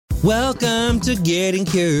Welcome to Getting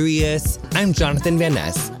Curious. I'm Jonathan Van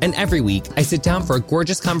Ness, and every week I sit down for a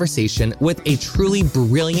gorgeous conversation with a truly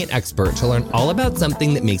brilliant expert to learn all about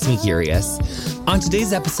something that makes me curious. On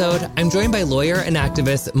today's episode, I'm joined by lawyer and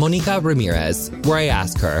activist Monica Ramirez, where I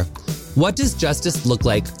ask her, what does justice look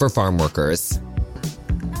like for farm workers?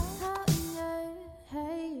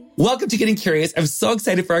 Welcome to Getting Curious. I'm so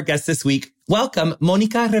excited for our guest this week. Welcome,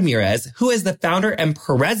 Monica Ramirez, who is the founder and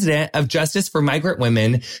president of Justice for Migrant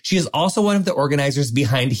Women. She is also one of the organizers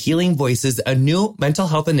behind Healing Voices, a new mental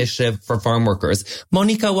health initiative for farm workers.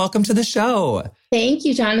 Monica, welcome to the show. Thank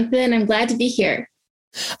you, Jonathan. I'm glad to be here.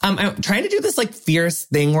 I'm trying to do this fierce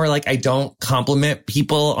thing where I don't compliment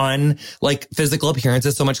people on physical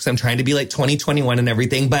appearances so much because I'm trying to be 2021 and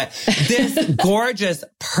everything. But this gorgeous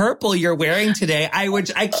purple you're wearing today, I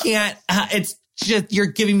can't, it's just, you're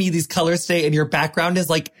giving me these colors today and your background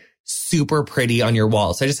is super pretty on your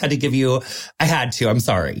wall. So I just had to give you, I had to, I'm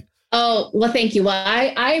sorry. Oh, well, thank you. Well,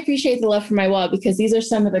 I appreciate the love for my wall because these are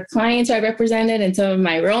some of the clients I represented and some of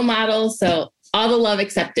my role models. So all the love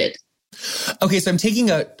accepted. Okay, so I'm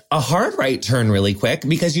taking a hard right turn really quick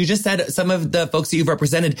because you just said some of the folks that you've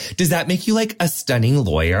represented. Does that make you a stunning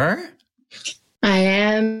lawyer? I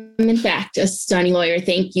am, in fact, a stunning lawyer.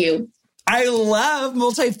 Thank you. I love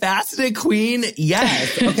multifaceted queen.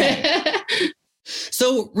 Yes. Okay.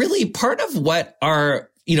 So really part of what our,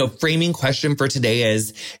 framing question for today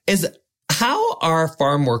is how are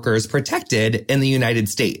farm workers protected in the United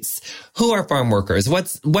States? Who are farm workers?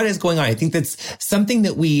 What is going on? I think that's something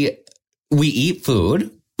that we eat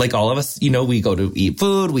food. All of us, we go to eat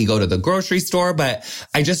food, we go to the grocery store, but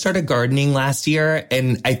I just started gardening last year.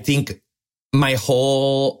 And I think my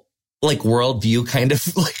whole worldview kind of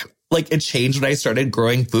it changed when I started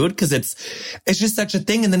growing food because it's just such a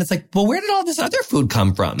thing. And then it's well, where did all this other food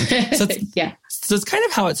come from? So yeah. So it's kind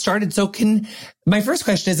of how it started. So my first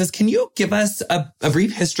question is can you give us a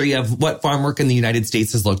brief history of what farm work in the United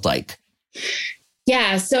States has looked like?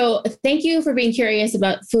 Yeah. So thank you for being curious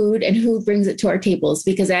about food and who brings it to our tables,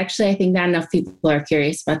 because actually I think not enough people are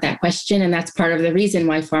curious about that question. And that's part of the reason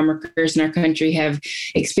why farm workers in our country have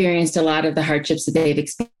experienced a lot of the hardships that they've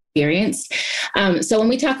experienced. So when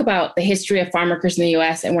we talk about the history of farm workers in the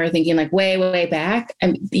U.S. and we're thinking way back,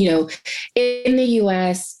 in the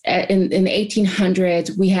U.S. in the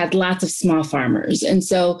 1800s, we had lots of small farmers. And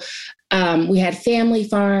so we had family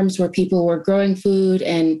farms where people were growing food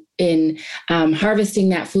and harvesting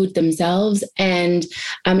that food themselves. And,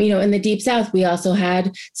 in the Deep South, we also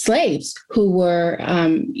had slaves who were,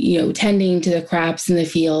 tending to the crops in the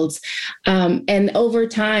fields. And over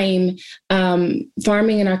time,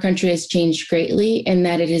 farming in our country has changed greatly in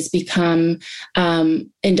that it has become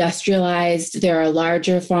industrialized. There are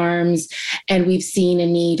larger farms, and we've seen a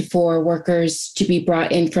need for workers to be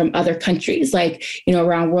brought in from other countries.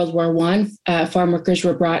 Around World War I, farm workers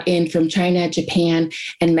were brought in from China, Japan,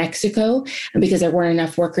 and Mexico because there weren't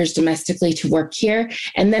enough workers domestically to work here.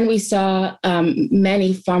 And then we saw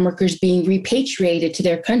many farm workers being repatriated to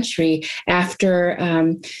their country after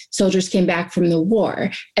soldiers came back from the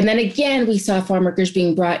war. And then again, we saw farm workers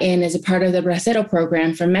being brought in as a part of the Bracero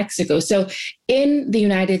program from Mexico. So in the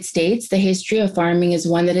United States, the history of farming is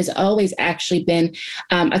one that has always actually been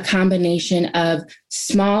a combination of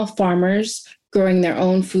small farmers growing their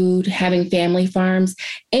own food, having family farms,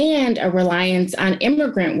 and a reliance on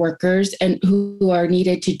immigrant workers and who are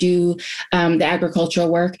needed to do the agricultural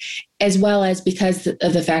work, as well as because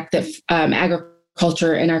of the fact that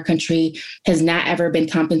agriculture in our country has not ever been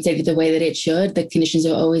compensated the way that it should. The conditions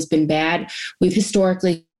have always been bad. We've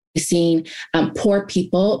historically seen poor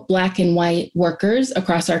people, Black and white workers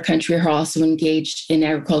across our country who are also engaged in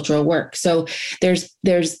agricultural work. So there's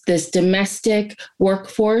this domestic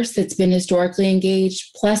workforce that's been historically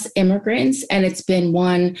engaged, plus immigrants, and it's been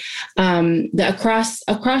one across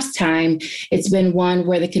time. It's been one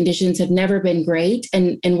where the conditions have never been great,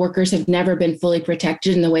 and workers have never been fully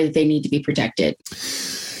protected in the way that they need to be protected.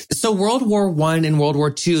 So World War I and World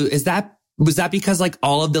War II, was that because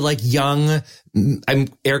all of the young, I'm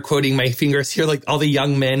air quoting my fingers here, all the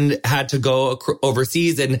young men had to go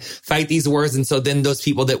overseas and fight these wars. And so then those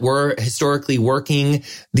people that were historically working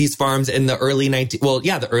these farms in the early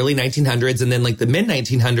 1900s and then the mid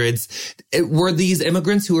 1900s, were these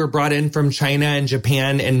immigrants who were brought in from China and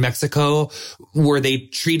Japan and Mexico, were they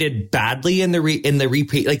treated badly in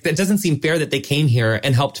that doesn't seem fair that they came here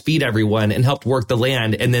and helped feed everyone and helped work the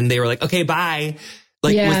land. And then they were okay, bye.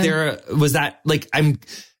 I'm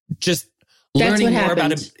just learning more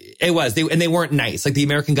about it. It was, they weren't nice. The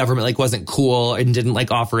American government wasn't cool and didn't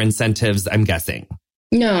offer incentives, I'm guessing.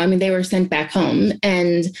 No, I mean, they were sent back home.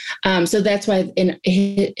 And so that's why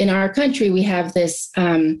in our country, we have this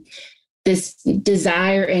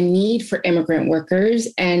desire and need for immigrant workers.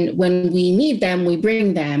 And when we need them, we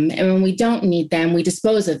bring them. And when we don't need them, we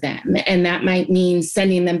dispose of them. And that might mean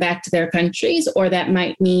sending them back to their countries, or that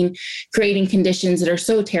might mean creating conditions that are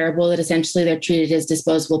so terrible that essentially they're treated as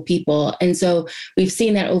disposable people. And so we've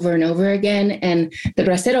seen that over and over again. And the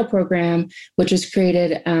Bracero program, which was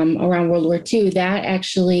created around World War II, that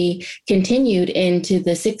actually continued into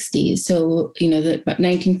the 60s. So, the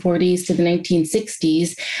 1940s to the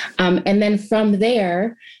 1960s. And then from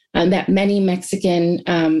there, that many Mexican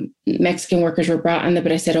workers were brought on the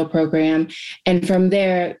Bracero program. And from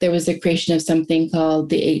there was the creation of something called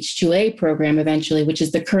the H-2A program eventually, which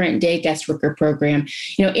is the current day guest worker program.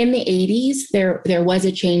 In the 80s, there was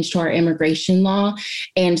a change to our immigration law.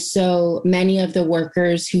 And so many of the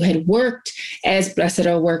workers who had worked as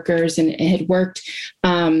Bracero workers and had worked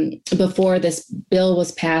before this bill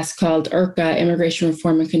was passed called IRCA, Immigration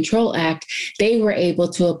Reform and Control Act, they were able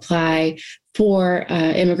to apply for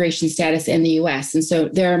immigration status in the U.S. And so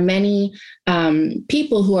there are many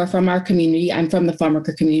people who are from our community. I'm from the farm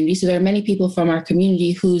worker community. So there are many people from our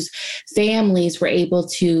community whose families were able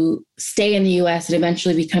to stay in the U.S. and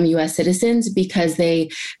eventually become U.S. citizens because they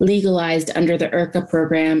legalized under the IRCA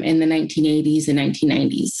program in the 1980s and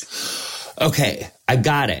 1990s. Okay, I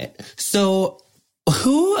got it. So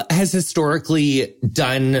who has historically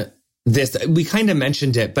done this? We kind of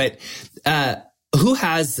mentioned it, but who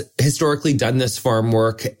has historically done this farm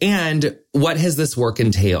work, and what has this work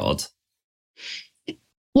entailed?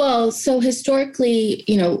 Well, so historically,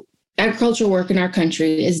 agricultural work in our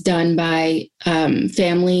country is done by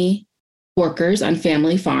family workers on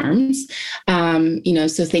family farms.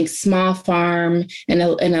 So think small farm in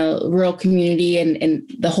a rural community, and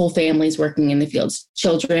the whole family is working in the fields,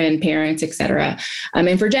 children, parents, et cetera.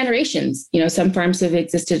 And for generations, some farms have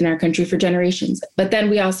existed in our country for generations. But then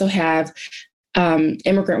we also have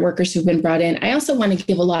immigrant workers who've been brought in. I also want to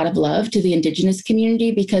give a lot of love to the indigenous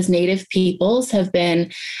community, because Native peoples have been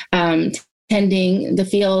tending the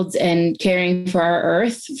fields and caring for our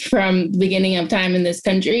earth from the beginning of time in this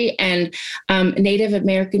country. And Native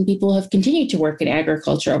American people have continued to work in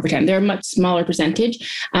agriculture over time. They're a much smaller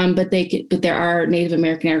percentage, but there are Native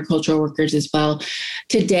American agricultural workers as well.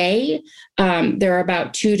 Today, there are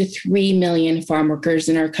about 2 to 3 million farm workers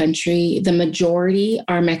in our country. The majority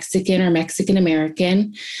are Mexican or Mexican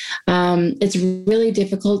American. It's really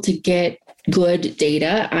difficult to get good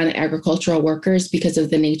data on agricultural workers because of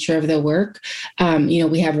the nature of the work.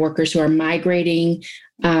 We have workers who are migrating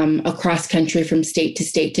across country from state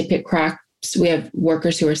to pick crops. We have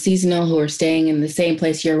workers who are seasonal, who are staying in the same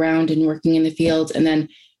place year round and working in the fields, and then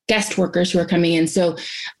guest workers who are coming in. So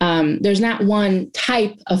there's not one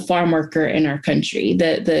type of farm worker in our country.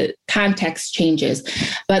 The context changes.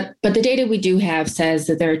 But the data we do have says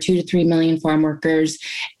that there are 2 to 3 million farm workers,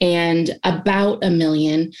 and about 1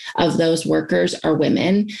 million of those workers are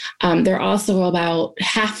women. There are also about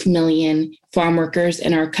 500,000 farm workers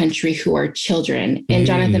in our country who are children. And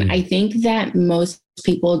Jonathan, I think that most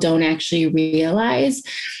people don't actually realize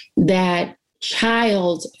that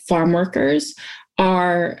child farm workers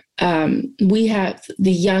we have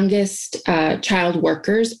the youngest child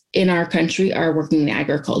workers in our country are working in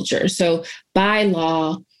agriculture. So by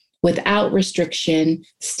law, without restriction,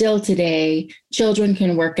 still today, children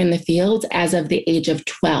can work in the fields as of the age of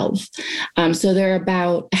 12. So there are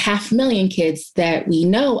about 500,000 kids that we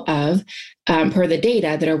know of per the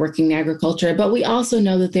data that are working in agriculture. But we also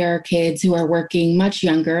know that there are kids who are working much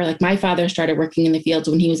younger. Like my father started working in the fields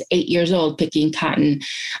when he was 8 years old, picking cotton.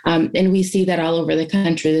 And we see that all over the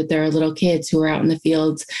country, that there are little kids who are out in the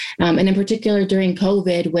fields. And in particular, during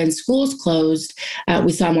COVID, when schools closed,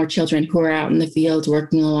 we saw more children who are out in the fields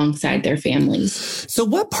working alongside their families. So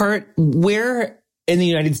where in the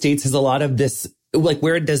United States has a lot of this, like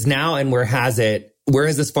where it does now and where has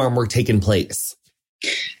this farm work taken place?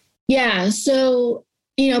 Yeah. So,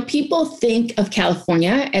 people think of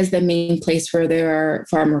California as the main place where there are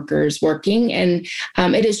farm workers working. And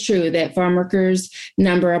it is true that farm workers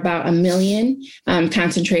number about 1 million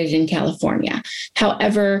concentrated in California.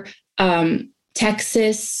 However,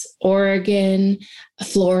 Texas, Oregon,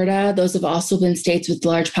 Florida, those have also been states with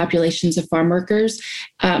large populations of farm workers.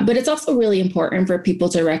 But it's also really important for people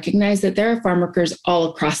to recognize that there are farm workers all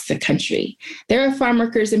across the country. There are farm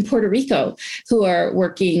workers in Puerto Rico who are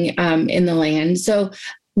working in the land. So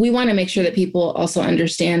we want to make sure that people also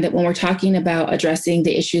understand that when we're talking about addressing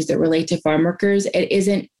the issues that relate to farm workers, it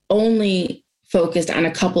isn't only focused on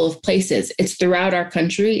a couple of places. It's throughout our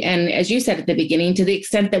country. And as you said at the beginning, to the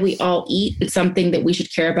extent that we all eat, it's something that we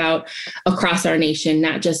should care about across our nation,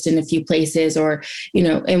 not just in a few places or,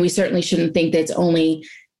 and we certainly shouldn't think that it's only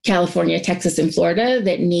California, Texas, and Florida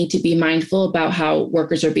that need to be mindful about how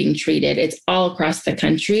workers are being treated. It's all across the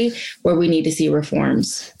country where we need to see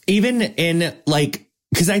reforms. Even in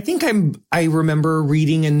because I remember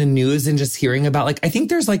reading in the news and just hearing about I think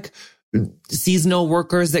there's seasonal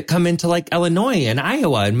workers that come into Illinois and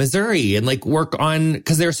Iowa and Missouri and work on,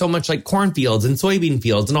 because there's so much cornfields and soybean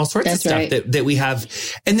fields and all sorts of stuff that we have.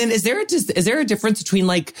 And then is there a difference between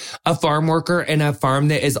a farm worker and a farm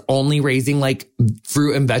that is only raising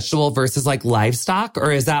fruit and vegetable versus livestock,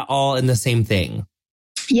 or is that all in the same thing?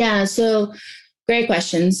 Yeah. So great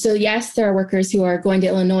question. So yes, there are workers who are going to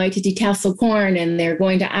Illinois to detassel corn, and they're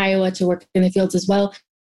going to Iowa to work in the fields as well.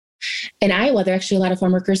 In Iowa, there are actually a lot of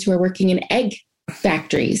farm workers who are working in egg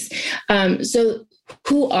factories. So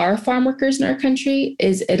who are farm workers in our country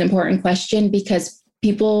is an important question, because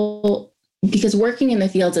working in the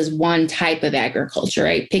fields is one type of agriculture,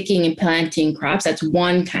 right? Picking and planting crops, that's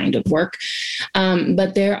one kind of work.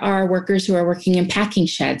 But there are workers who are working in packing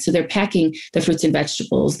sheds. So they're packing the fruits and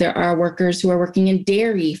vegetables. There are workers who are working in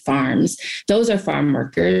dairy farms. Those are farm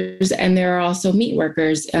workers. And there are also meat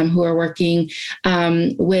workers who are working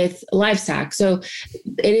with livestock. So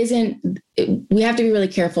we have to be really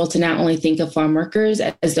careful to not only think of farm workers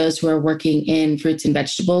as those who are working in fruits and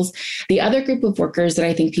vegetables. The other group of workers that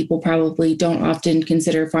I think people probably don't often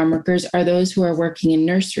consider farm workers are those who are working in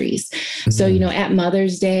nurseries. Mm-hmm. So, at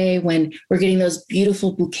Mother's Day, when we're getting those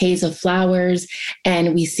beautiful bouquets of flowers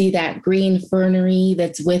and we see that green fernery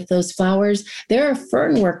that's with those flowers, there are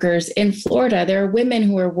fern workers in Florida. There are women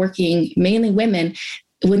who are working, mainly women.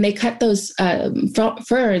 When they cut those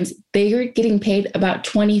ferns, they are getting paid about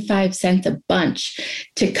 25 cents a bunch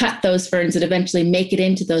to cut those ferns and eventually make it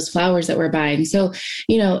into those flowers that we're buying. So,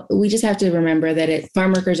 we just have to remember that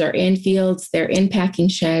farm workers are in fields, they're in packing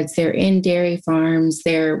sheds, they're in dairy farms,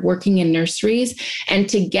 they're working in nurseries, and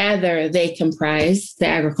together they comprise the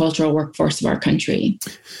agricultural workforce of our country.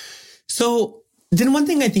 So then one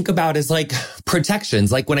thing I think about is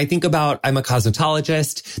protections. When I think about, I'm a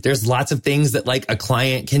cosmetologist, there's lots of things that a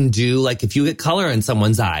client can do. If you get color in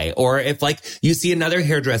someone's eye, or if you see another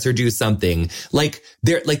hairdresser do something,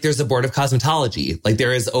 there's a board of cosmetology,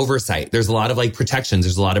 there is oversight. There's a lot of protections.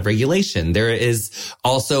 There's a lot of regulation. There is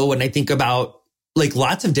also, when I think about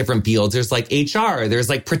lots of different fields, there's HR, there's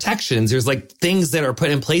protections, there's things that are put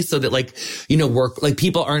in place so that work,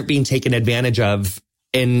 people aren't being taken advantage of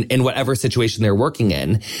in whatever situation they're working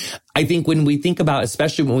in. I think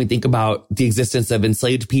especially when we think about the existence of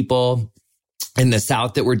enslaved people in the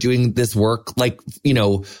South that were doing this work,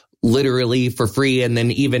 literally for free. And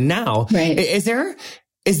then even now, right.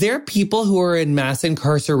 Is there people who are in mass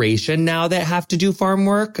incarceration now that have to do farm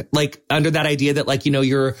work? Under that idea that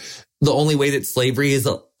you're the only way that slavery is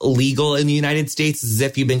illegal in the United States is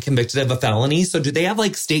if you've been convicted of a felony. So do they have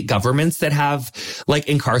state governments that have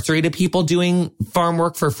incarcerated people doing farm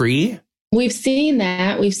work for free? We've seen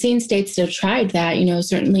that. We've seen states that have tried that.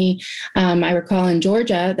 Certainly, I recall in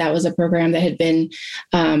Georgia, that was a program that had been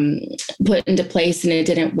put into place and it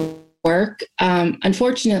didn't work.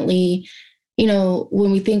 Unfortunately,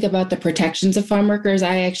 when we think about the protections of farm workers,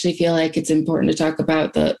 I actually feel like it's important to talk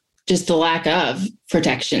about the lack of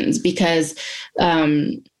protections, because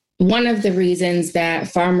one of the reasons that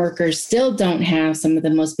farm workers still don't have some of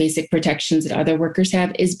the most basic protections that other workers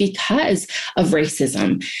have is because of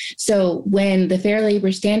racism. So when the Fair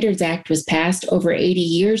Labor Standards Act was passed over 80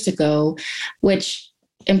 years ago, which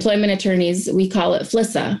employment attorneys, we call it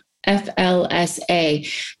FLISA, FLSA.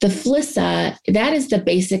 The FLISA, that is the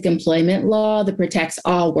basic employment law that protects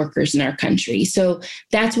all workers in our country. So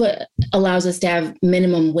that's what allows us to have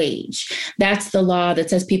minimum wage. That's the law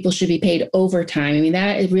that says people should be paid overtime. I mean,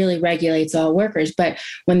 that really regulates all workers. But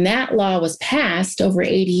when that law was passed over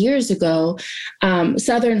 80 years ago,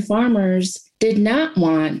 Southern farmers did not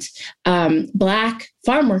want Black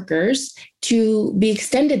farm workers to be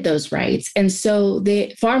extended those rights. And so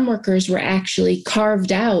the farm workers were actually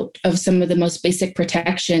carved out of some of the most basic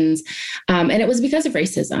protections. And it was because of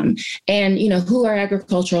racism. And, who are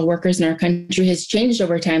agricultural workers in our country has changed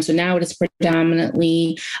over time. So now it is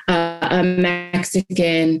predominantly a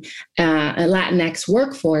Mexican, a Latinx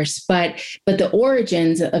workforce. But the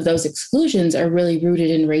origins of those exclusions are really rooted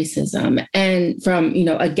in racism and from,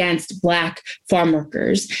 against Black farm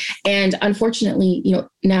workers. And unfortunately,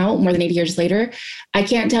 now, more than 80 years later, I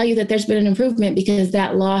can't tell you that there's been an improvement because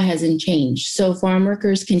that law hasn't changed. So farm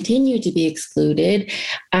workers continue to be excluded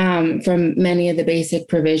from many of the basic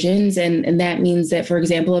provisions. And that means that, for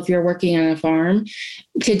example, if you're working on a farm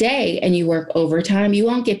today and you work overtime, you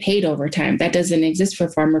won't get paid overtime. That doesn't exist for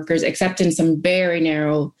farm workers, except in some very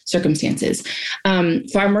narrow circumstances.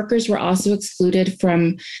 Farm workers were also excluded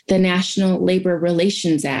from the National Labor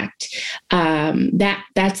Relations Act.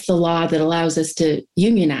 That's the law that allows us to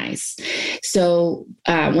unionize. So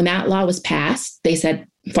when that law was passed, they said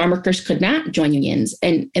farm workers could not join unions.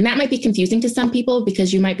 And that might be confusing to some people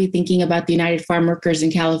because you might be thinking about the United Farm Workers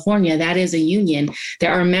in California. That is a union.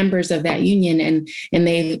 There are members of that union. And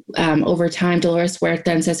they, over time, Dolores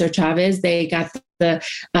Huerta and Cesar Chavez, they got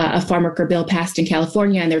a farm worker bill passed in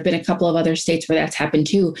California. And there have been a couple of other states where that's happened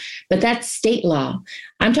too. But that's state law.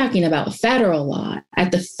 I'm talking about federal law.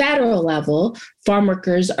 At the federal level, farm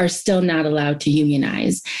workers are still not allowed to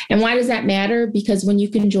unionize. And why does that matter? Because when you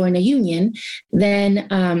can join a union, then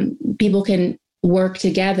people can work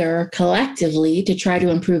together collectively to try to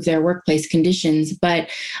improve their workplace conditions. But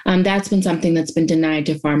that's been something that's been denied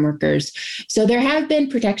to farm workers. So there have been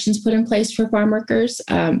protections put in place for farm workers.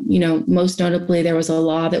 Most notably, there was a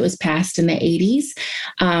law that was passed in the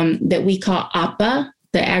 80s that we call APA,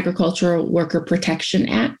 the Agricultural Worker Protection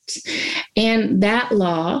Act. And that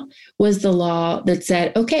law was the law that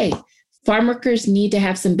said, okay, farm workers need to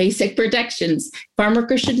have some basic protections. Farm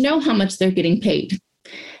workers should know how much they're getting paid.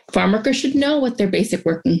 Farm workers should know what their basic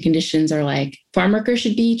working conditions are like. Farm workers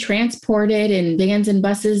should be transported in vans and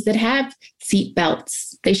buses that have seat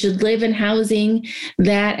belts. They should live in housing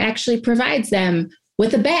that actually provides them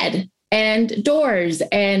with a bed and doors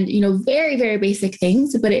and, very, very basic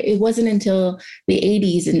things. But it wasn't until the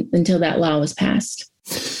 80s until that law was passed.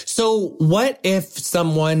 So what if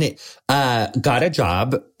someone got a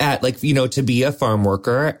job at to be a farm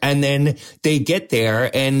worker and then they get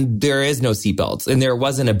there and there is no seatbelts and there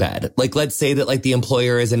wasn't a bed? Let's say that the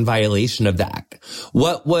employer is in violation of that.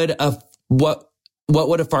 What would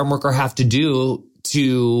a farm worker have to do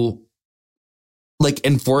to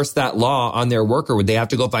enforce that law on their worker? Would they have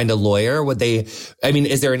to go find a lawyer?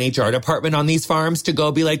 Is there an HR department on these farms to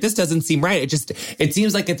go be like, this doesn't seem right? It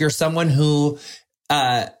seems like if you're someone who,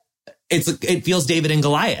 it feels David and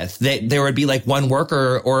Goliath, that there would be one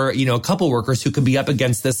worker or, a couple workers who could be up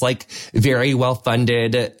against this very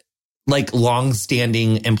well-funded,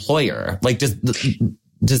 long-standing employer.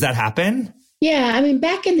 Does that happen? Yeah.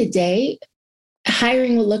 Back in the day,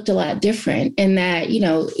 hiring looked a lot different in that,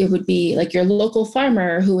 it would be your local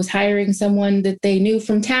farmer who was hiring someone that they knew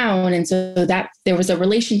from town. And so that there was a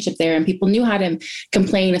relationship there and people knew how to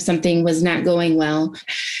complain if something was not going well.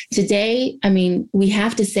 Today, we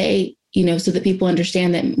have to say, so that people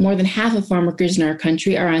understand that more than half of farm workers in our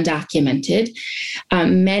country are undocumented.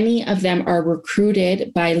 Many of them are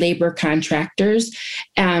recruited by labor contractors.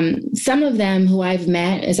 Some of them who I've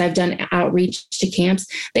met as I've done outreach to camps,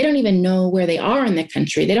 they don't even know where they are in the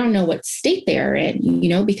country. They don't know what state they are in,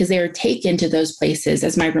 because they are taken to those places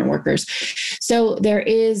as migrant workers. So there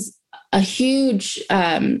is a huge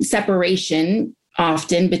separation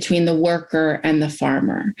often between the worker and the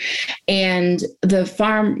farmer. And the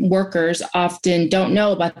farm workers often don't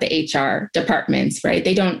know about the HR departments, right?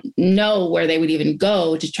 They don't know where they would even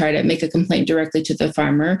go to try to make a complaint directly to the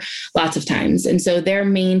farmer lots of times. And so their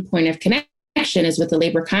main point of connection is with the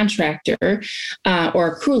labor contractor or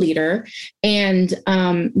a crew leader. And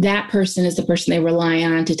that person is the person they rely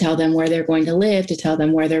on to tell them where they're going to live, to tell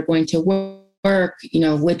them where they're going to work,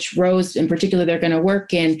 which rows in particular they're going to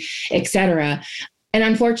work in, et cetera. And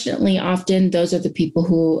unfortunately, often those are the people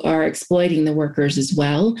who are exploiting the workers as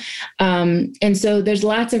well. And so there's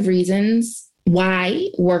lots of reasons why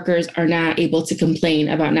workers are not able to complain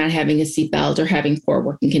about not having a seatbelt or having poor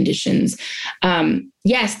working conditions.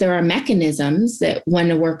 Yes, there are mechanisms that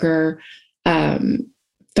when a worker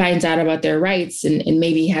finds out about their rights and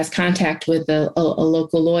maybe has contact with a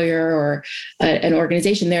local lawyer or an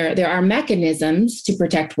organization, there are mechanisms to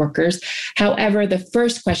protect workers. However, the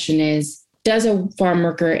first question is, does a farm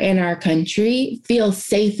worker in our country feel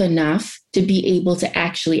safe enough to be able to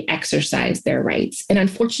actually exercise their rights? And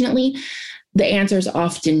unfortunately, the answer is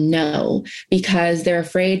often no, because they're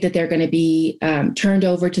afraid that they're going to be turned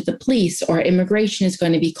over to the police, or immigration is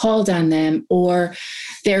going to be called on them, or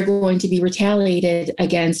they're going to be retaliated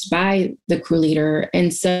against by the crew leader.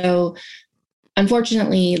 And so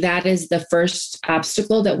unfortunately, that is the first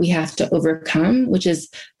obstacle that we have to overcome, which is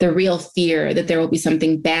the real fear that there will be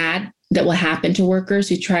something bad that will happen to workers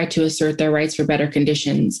who try to assert their rights for better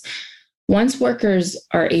conditions. once workers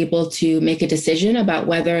are able to make a decision about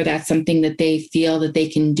whether that's something that they feel that they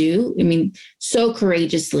can do, I mean, so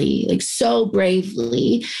courageously, like so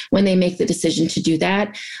bravely, when they make the decision to do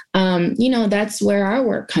that, that's where our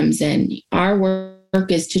work comes in. Our work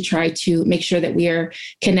is to try to make sure that we are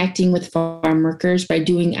connecting with farm workers by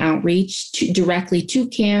doing outreach directly to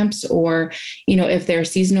camps, or, if there are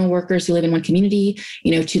seasonal workers who live in one community,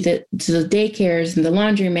 to the daycares and the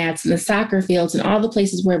laundromats and the soccer fields and all the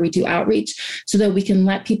places where we do outreach, so that we can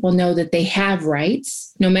let people know that they have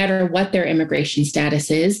rights, no matter what their immigration status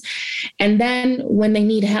is. And then when they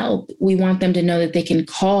need help, we want them to know that they can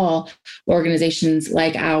call organizations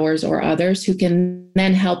like ours or others who can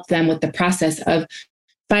then help them with the process of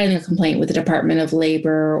filing a complaint with the Department of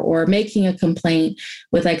Labor, or making a complaint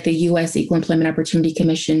with like the U.S. Equal Employment Opportunity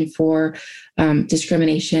Commission for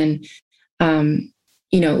discrimination.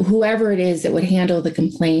 Whoever it is that would handle the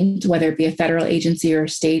complaint, whether it be a federal agency or a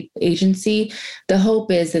state agency, the hope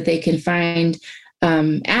is that they can find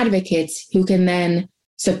advocates who can then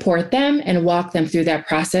support them and walk them through that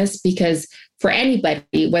process. Because for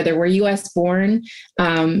anybody, whether we're U.S. born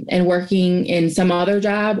and working in some other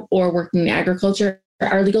job or working in agriculture,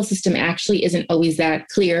 our legal system actually isn't always that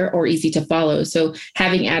clear or easy to follow. So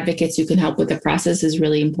having advocates who can help with the process is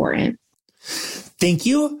really important. Thank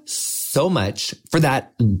you so much for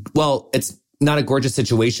that. Well, it's not a gorgeous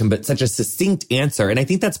situation, but such a succinct answer. And I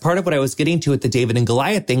think that's part of what I was getting to with the David and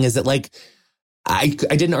Goliath thing, is that like, I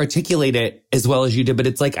didn't articulate it as well as you did, but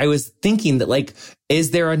it's like, I was thinking that like, is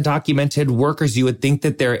there undocumented workers? You would think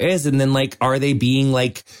that there is. And then like, are they being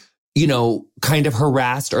like, kind of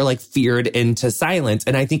harassed or like feared into silence?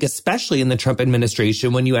 And I think especially in the Trump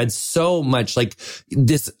administration, when you had so much like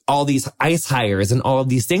all these ICE hires and all of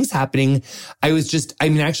these things happening, I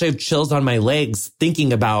actually have chills on my legs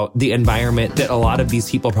thinking about the environment that a lot of these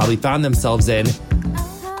people probably found themselves in.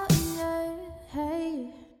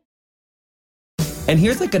 And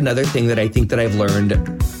here's like another thing that I think that I've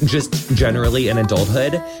learned just generally in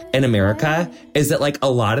adulthood in America, is that like a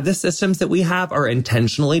lot of the systems that we have are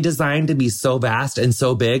intentionally designed to be so vast and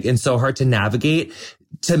so big and so hard to navigate,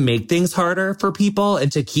 to make things harder for people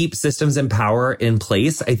and to keep systems and power in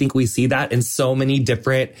place. I think we see that in so many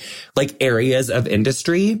different like areas of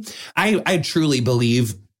industry. I truly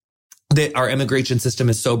believe that our immigration system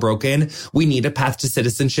is so broken. We need a path to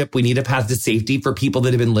citizenship. We need a path to safety for people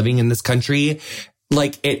that have been living in this country.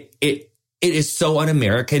 Like it is so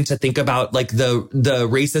un-American to think about like the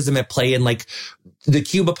racism at play in like the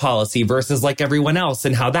Cuba policy versus like everyone else,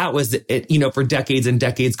 and how that was, for decades and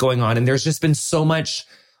decades going on. And there's just been so much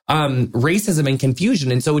racism and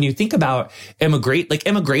confusion. And so when you think about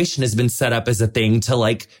immigration has been set up as a thing to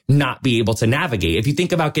like not be able to navigate. If you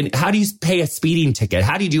think about how do you pay a speeding ticket?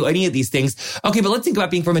 How do you do any of these things? Okay, but let's think about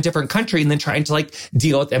being from a different country and then trying to like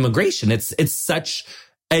deal with immigration. It's such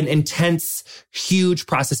an intense, huge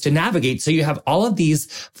process to navigate. So you have all of these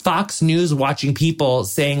Fox News watching people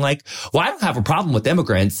saying like, well, I don't have a problem with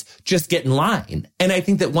immigrants, just get in line. And I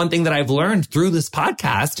think that one thing that I've learned through this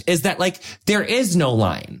podcast is that like, there is no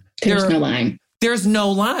line. There's no line. There's no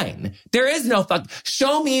line. There is no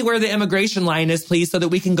show me where the immigration line is, please, so that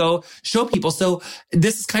we can go show people. So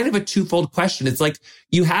this is kind of a twofold question. It's like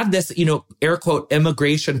you have this, air quote,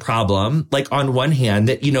 immigration problem, like on one hand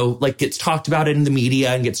that, like gets talked about in the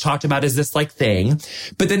media and gets talked about as this like thing.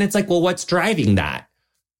 But then it's like, well, what's driving that?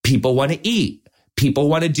 People want to eat. People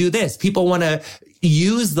want to do this. People want to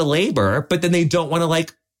use the labor, but then they don't want to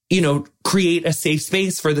like, create a safe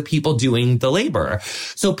space for the people doing the labor.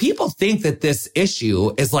 So people think that this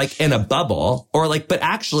issue is like in a bubble or like, but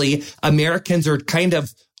actually Americans are kind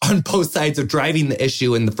of on both sides of driving the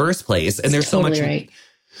issue in the first place. And there's totally so much. Right.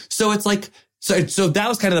 So it's like, so that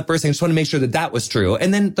was kind of the first thing. I just want to make sure that that was true.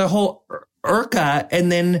 And then the whole IRCA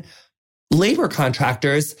and then labor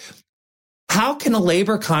contractors. How can a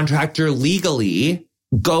labor contractor legally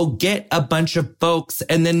go get a bunch of folks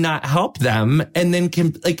and then not help them? And then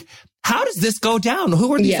how does this go down?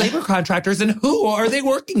 Who are these labor contractors and who are they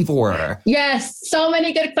working for? Yes. So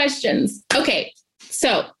many good questions. Okay.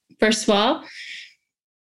 So first of all,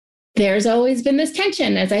 there's always been this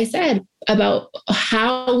tension, as I said, about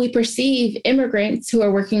how we perceive immigrants who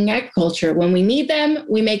are working in agriculture. When we need them,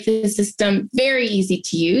 we make the system very easy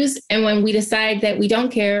to use. And when we decide that we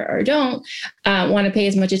don't care or don't want to pay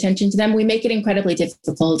as much attention to them, we make it incredibly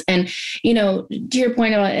difficult. And, to your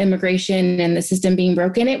point about immigration and the system being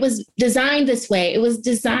broken, it was designed this way. It was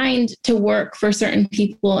designed to work for certain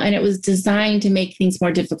people, and it was designed to make things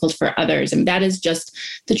more difficult for others. And that is just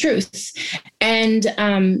the truth. And,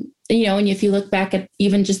 and if you look back at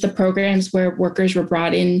even just the program programs where workers were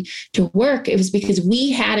brought in to work, it was because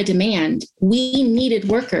we had a demand. We needed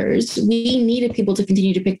workers. We needed people to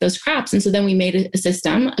continue to pick those crops. And so then we made a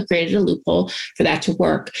system, created a loophole for that to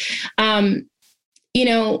work.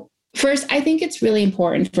 First, I think it's really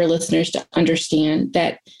important for listeners to understand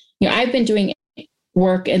that, I've been doing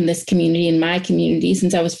work in this community, in my community,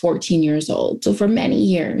 since I was 14 years old. So for many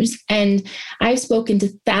years. And I've spoken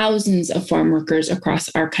to thousands of farm workers across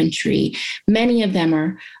our country. Many of them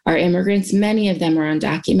are immigrants. Many of them are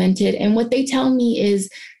undocumented. And what they tell me is,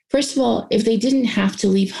 first of all, if they didn't have to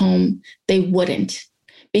leave home, they wouldn't,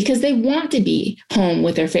 because they want to be home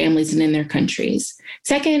with their families and in their countries.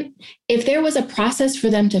 Second, if there was a process for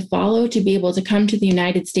them to follow to be able to come to the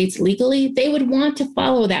United States legally, they would want to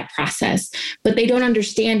follow that process, but they don't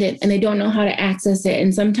understand it and they don't know how to access it.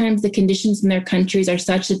 And sometimes the conditions in their countries are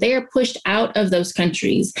such that they are pushed out of those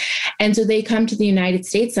countries. And so they come to the United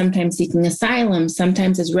States, sometimes seeking asylum,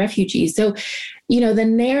 sometimes as refugees. So, the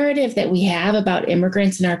narrative that we have about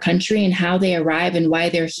immigrants in our country and how they arrive and why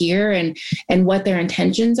they're here and what their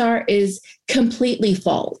intentions are is completely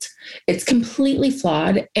false. It's completely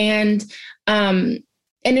flawed. And it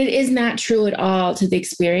is not true at all to the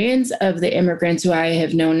experience of the immigrants who I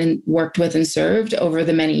have known and worked with and served over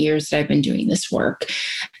the many years that I've been doing this work.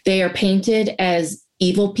 They are painted as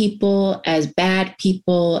evil people, as bad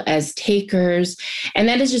people, as takers, and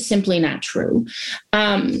that is just simply not true.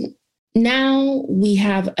 Now we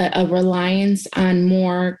have a reliance on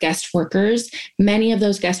more guest workers. Many of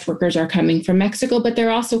those guest workers are coming from Mexico, but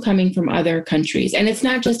they're also coming from other countries. And it's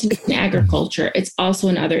not just in agriculture, it's also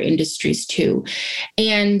in other industries too.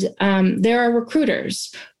 And there are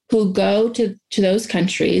recruiters who go to those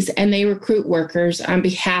countries and they recruit workers on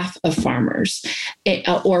behalf of farmers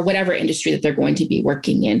or whatever industry that they're going to be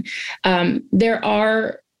working in. There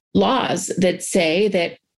are laws that say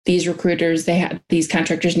that these recruiters, these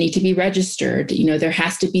contractors need to be registered. There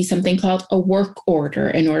has to be something called a work order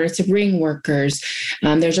in order to bring workers.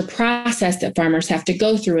 There's a process that farmers have to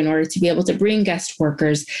go through in order to be able to bring guest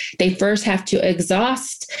workers. They first have to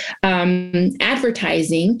exhaust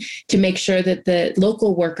advertising to make sure that the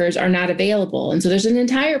local workers are not available. And so there's an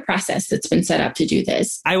entire process that's been set up to do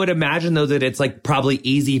this. I would imagine, though, that it's probably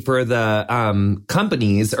easy for the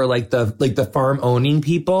companies or the farm owning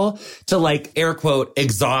people to air quote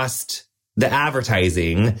exhaust the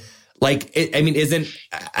advertising.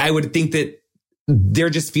 I would think that there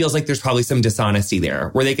just feels like there's probably some dishonesty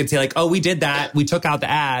there where they could say oh, we did that. We took out the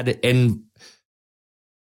ad. And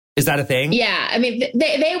is that a thing? Yeah.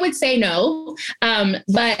 They would say no.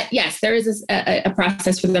 But yes, there is a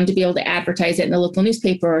process for them to be able to advertise it in the local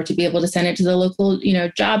newspaper or to be able to send it to the local,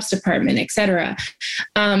 jobs department, et cetera.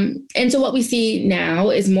 And so what we see now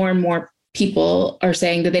is more and more people are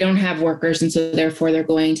saying that they don't have workers, and so therefore they're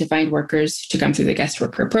going to find workers to come through the guest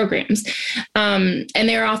worker programs. And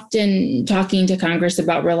they're often talking to Congress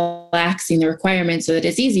about relaxing the requirements so that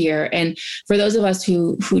it's easier. And for those of us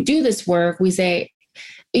who do this work, we say,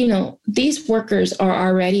 these workers are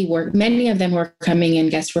already many of them who are coming in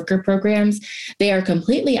guest worker programs, they are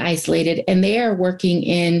completely isolated and they are working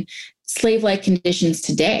in slave-like conditions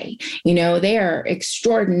today. They are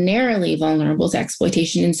extraordinarily vulnerable to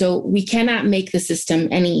exploitation. And so we cannot make the system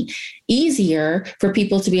any easier for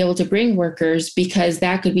people to be able to bring workers because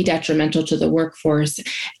that could be detrimental to the workforce.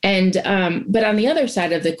 And but on the other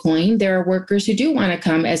side of the coin, there are workers who do want to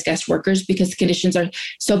come as guest workers because the conditions are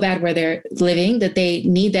so bad where they're living that they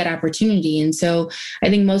need that opportunity. And so I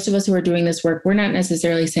think most of us who are doing this work, we're not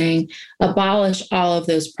necessarily saying abolish all of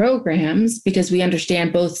those programs because we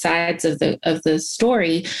understand both sides of the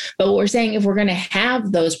story. But what we're saying, if we're going to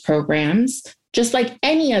have those programs, just like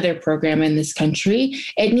any other program in this country,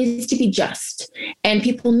 it needs to be just. And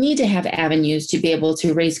people need to have avenues to be able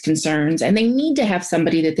to raise concerns, and they need to have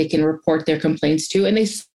somebody that they can report their complaints to. And they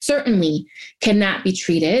certainly cannot be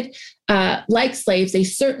treated like slaves. They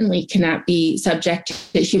certainly cannot be subject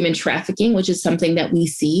to human trafficking, which is something that we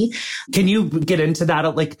see. Can you get into that?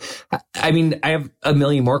 I have a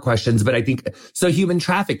million more questions, but I think, so human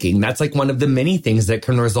trafficking, that's one of the many things that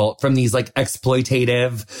can result from these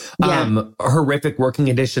exploitative, horrific working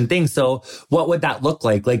condition things. So what would that look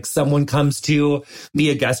like? Someone comes to be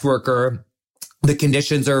a guest worker, the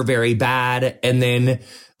conditions are very bad, and then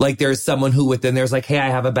there's someone who within there's hey, I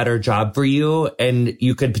have a better job for you, and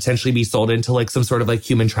you could potentially be sold into some sort of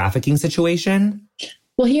human trafficking situation?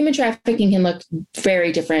 Well, human trafficking can look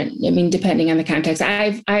very different. Depending on the context.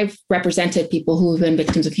 I've represented people who have been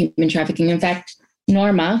victims of human trafficking. In fact,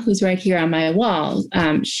 Norma, who's right here on my wall,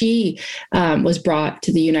 she was brought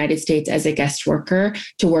to the United States as a guest worker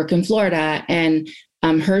to work in Florida. And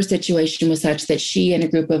her situation was such that she and a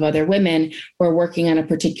group of other women were working on a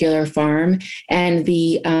particular farm, and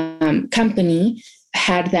the company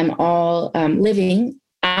had them all living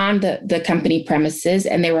on the company premises,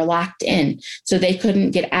 and they were locked in. So they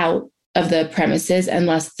couldn't get out of the premises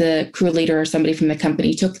unless the crew leader or somebody from the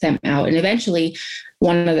company took them out. And eventually,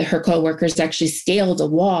 one of her coworkers actually scaled a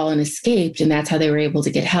wall and escaped, and that's how they were able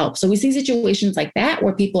to get help. So we see situations like that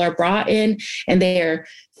where people are brought in and they're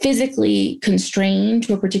physically constrained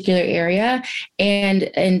to a particular area,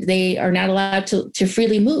 and they are not allowed to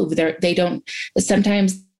freely move. They don't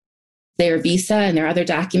sometimes. Their visa and their other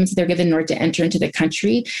documents they're given in order to enter into the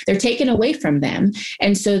country, they're taken away from them.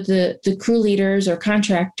 And so the crew leaders or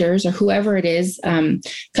contractors or whoever it is,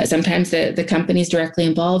 because sometimes the company is directly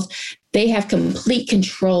involved, they have complete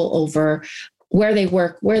control over where they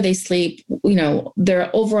work, where they sleep, their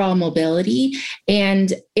overall mobility.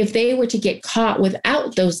 And if they were to get caught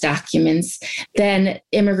without those documents, then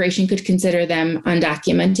immigration could consider them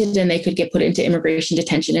undocumented and they could get put into immigration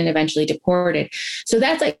detention and eventually deported. So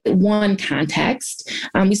that's like one context.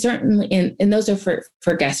 We certainly, and those are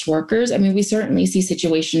for guest workers. I mean, we certainly see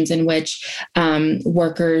situations in which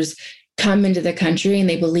workers come into the country and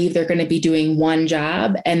they believe they're going to be doing one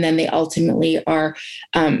job, and then they ultimately are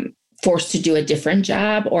forced to do a different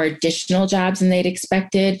job or additional jobs than they'd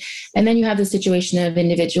expected. And then you have the situation of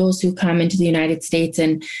individuals who come into the United States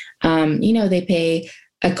and, they pay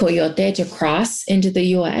a coyote to cross into the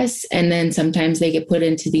U.S. And then sometimes they get put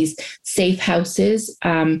into these safe houses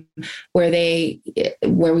where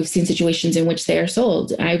we've seen situations in which they are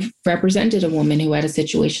sold. I've represented a woman who had a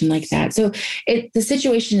situation like that. So the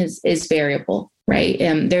situation is variable. Right.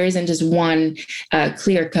 There isn't just one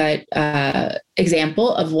clear-cut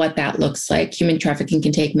example of what that looks like. Human trafficking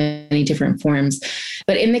can take many different forms.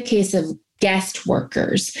 But in the case of guest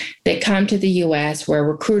workers that come to the U.S. where a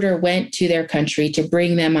recruiter went to their country to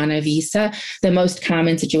bring them on a visa, the most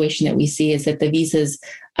common situation that we see is that the visas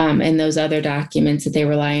and those other documents that they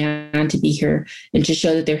rely on to be here and to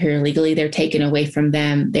show that they're here legally, they're taken away from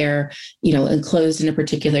them. They're, enclosed in a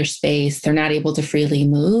particular space. They're not able to freely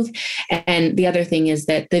move. And the other thing is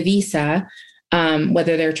that the visa,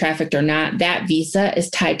 whether they're trafficked or not, that visa is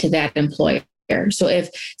tied to that employer. So if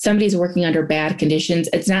somebody's working under bad conditions,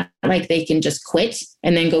 it's not like they can just quit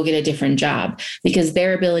and then go get a different job, because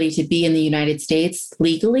their ability to be in the United States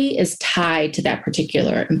legally is tied to that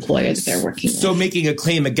particular employer that they're working with. So making a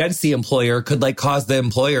claim against the employer could cause the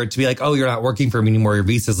employer to be like, oh, you're not working for me anymore, your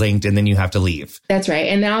visa's linked, and then you have to leave. That's right.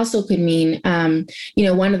 And that also could mean,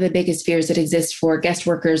 one of the biggest fears that exists for guest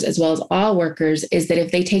workers as well as all workers is that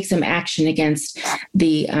if they take some action against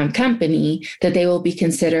the company, that they will be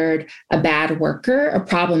considered a bad worker, a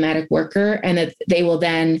problematic worker, and that they will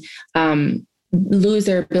then lose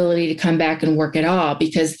their ability to come back and work at all,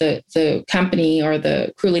 because the company or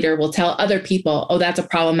the crew leader will tell other people, oh, that's a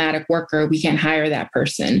problematic worker, we can't hire that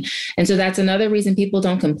person. And so that's another reason people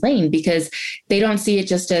don't complain, because they don't see it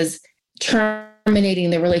just as terminating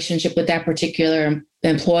the relationship with that particular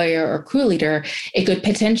employer or crew leader. It could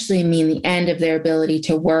potentially mean the end of their ability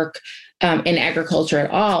to work in agriculture at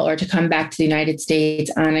all, or to come back to the United States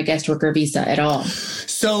on a guest worker visa at all.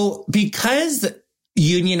 So because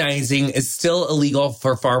unionizing is still illegal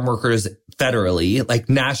for farm workers federally,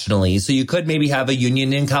 nationally, so you could maybe have a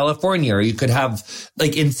union in California, or you could have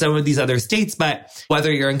in some of these other states, but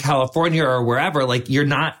whether you're in California or wherever, you're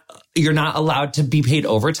not allowed to be paid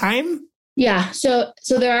overtime. Yeah. So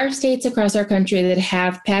there are states across our country that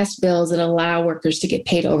have passed bills that allow workers to get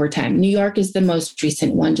paid overtime. New York is the most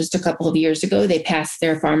recent one. Just a couple of years ago, they passed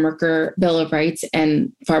their farm worker bill of rights,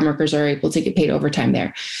 and farm workers are able to get paid overtime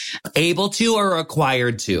there. Able to or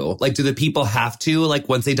required to? Do the people have to,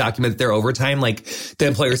 once they document their overtime, the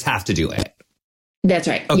employers have to do it? That's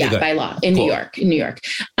right. Okay, yeah, good. By law in New York.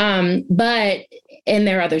 But and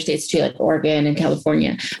there are other states too, like Oregon and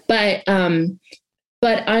California.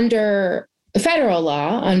 But under federal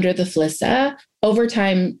law, under the FLISA,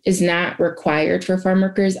 overtime is not required for farm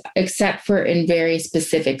workers, except for in very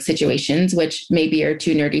specific situations, which maybe are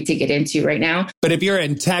too nerdy to get into right now. But if you're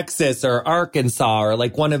in Texas or Arkansas or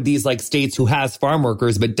one of these states who has farm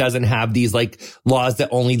workers but doesn't have these laws that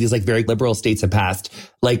only these very liberal states have passed,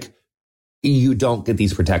 you don't get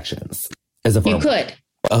these protections as a farm worker. You could.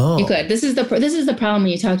 Oh. You could. This is the problem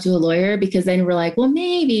when you talk to a lawyer, because then we're like, well,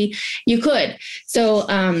 maybe you could. So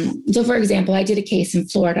for example, I did a case in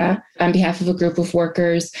Florida on behalf of a group of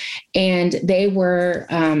workers, and they were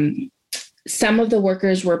some of the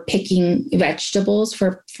workers were picking vegetables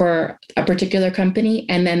for a particular company,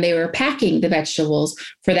 and then they were packing the vegetables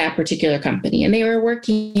for that particular company. And they were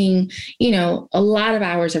working, a lot of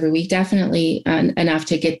hours every week, definitely enough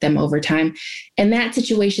to get them overtime. In that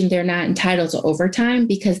situation, they're not entitled to overtime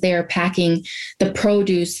because they are packing the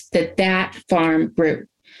produce that farm grew.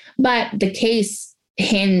 But the case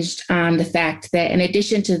hinged on the fact that in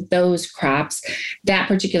addition to those crops, that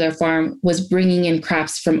particular farm was bringing in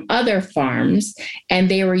crops from other farms, and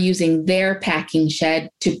they were using their packing shed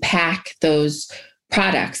to pack those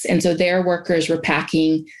products. And so their workers were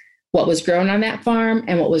packing what was grown on that farm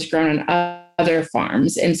and what was grown on other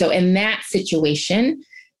farms. And so in that situation,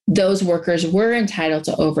 those workers were entitled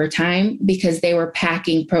to overtime because they were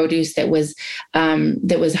packing produce that was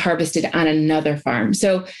harvested on another farm.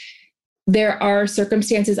 So there are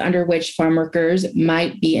circumstances under which farm workers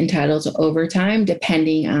might be entitled to overtime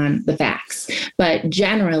depending on the facts. But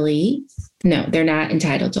generally, no, they're not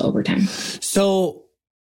entitled to overtime. So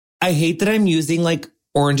I hate that I'm using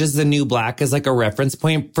Orange is the New Black as a reference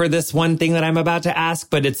point for this one thing that I'm about to ask,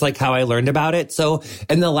 but it's how I learned about it. So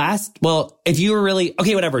in the last, if you were really,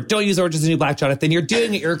 okay, whatever, don't use Orange is the New Black, Jonathan. You're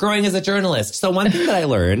doing it. You're growing as a journalist. So one thing that I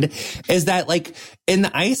learned is that in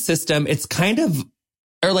the ICE system, it's kind of,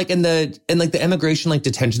 or in the immigration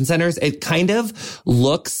detention centers, it kind of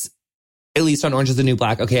looks, at least on Orange is the New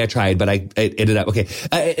Black. Okay, I tried, but I ended up, okay.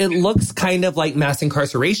 It looks kind of like mass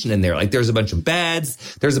incarceration in there. There's a bunch of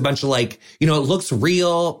beds. There's a bunch of it looks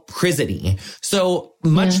real prison-y. So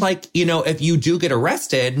much if you do get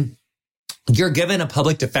arrested, you're given a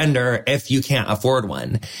public defender if you can't afford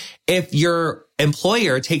one. If your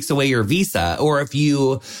employer takes away your visa, or if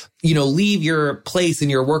you leave your place and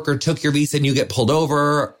your worker took your visa and you get pulled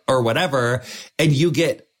over or whatever, and you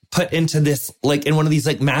get put into this, in one of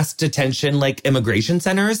these mass detention, immigration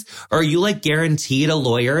centers, are you guaranteed a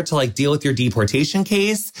lawyer to deal with your deportation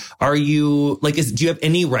case? Are you do you have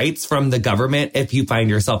any rights from the government if you find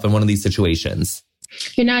yourself in one of these situations?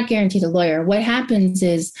 You're not guaranteed a lawyer. What happens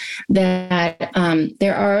is that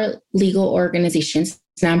there are legal organizations,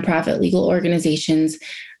 nonprofit legal organizations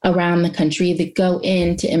around the country that go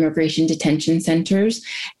into immigration detention centers,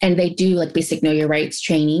 and they do basic know your rights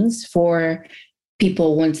trainings for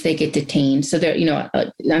people once they get detained. So there,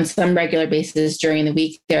 on some regular basis during the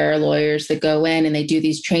week, there are lawyers that go in and they do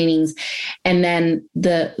these trainings, and then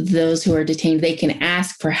those who are detained, they can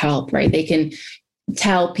ask for help, right? They can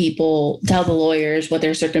tell the lawyers what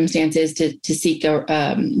their circumstance is to seek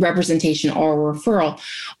a representation or referral.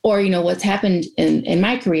 Or, what's happened in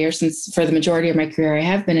my career, since for the majority of my career, I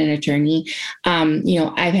have been an attorney.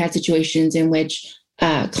 I've had situations in which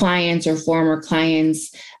clients or former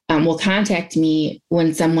clients will contact me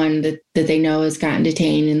when someone that they know has gotten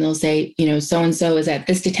detained, and they'll say, so-and-so is at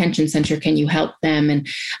this detention center. Can you help them? And,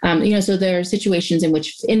 so there are situations in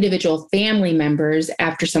which individual family members,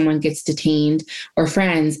 after someone gets detained, or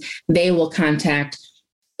friends, they will contact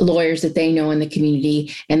lawyers that they know in the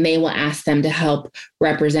community, and they will ask them to help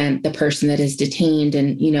represent the person that is detained.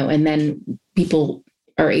 And, and then people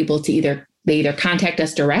are able to they either contact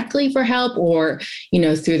us directly for help, or,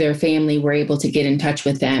 through their family, we're able to get in touch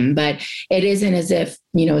with them. But it isn't as if,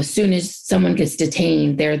 as soon as someone gets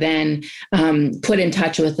detained, they're then put in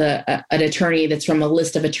touch with an attorney that's from a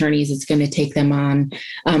list of attorneys that's going to take them on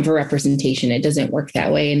for representation. It doesn't work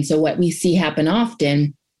that way. And so what we see happen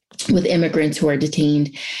often with immigrants who are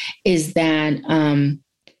detained is that,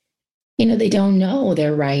 they don't know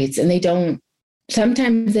their rights, and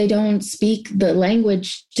sometimes they don't speak the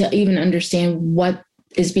language to even understand what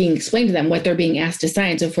is being explained to them, what they're being asked to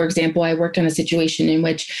sign. So, for example, I worked on a situation in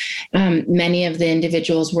which many of the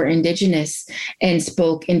individuals were Indigenous and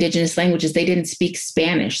spoke Indigenous languages. They didn't speak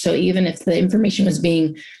Spanish. So even if the information was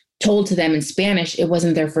being told to them in Spanish, it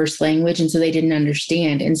wasn't their first language, and so they didn't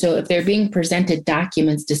understand. And so if they're being presented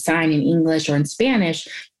documents to sign in English or in Spanish,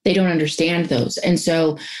 they don't understand those. And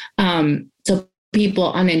so,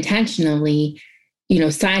 people unintentionally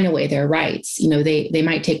sign away their rights. They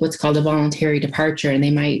might take what's called a voluntary departure, and they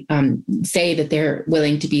might say that they're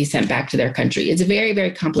willing to be sent back to their country. It's very,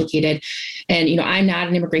 very complicated. And, I'm not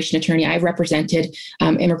an immigration attorney. I've represented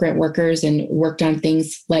immigrant workers and worked on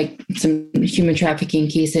things like some human trafficking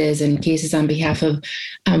cases and cases on behalf of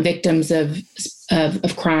victims of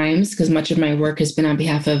crimes, because much of my work has been on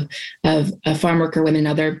behalf of farm worker women and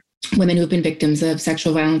other women who've been victims of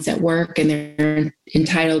sexual violence at work, and they're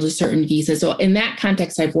entitled to certain visas. So in that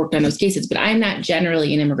context, I've worked on those cases, but I'm not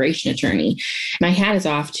generally an immigration attorney. My hat is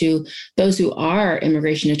off to those who are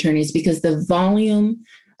immigration attorneys, because the volume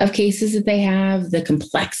of cases that they have, the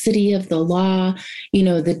complexity of the law,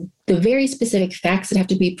 the very specific facts that have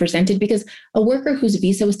to be presented, because a worker whose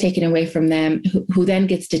visa was taken away from them, who then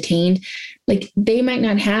gets detained, like they might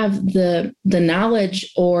not have the knowledge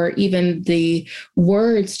or even the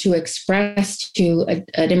words to express to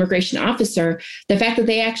an immigration officer the fact that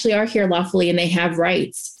they actually are here lawfully and they have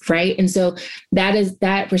rights, right? And so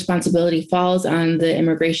that responsibility falls on the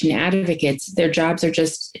immigration advocates. Their jobs are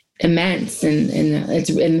just immense, and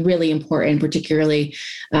it's really important, particularly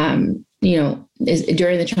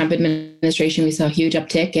during the Trump administration, we saw a huge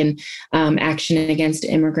uptick in action against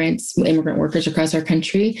immigrant workers across our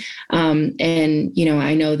country. And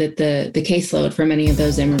I know that the caseload for many of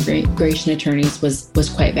those immigration attorneys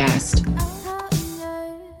was quite vast.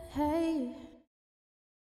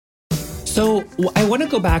 So I want to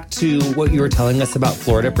go back to what you were telling us about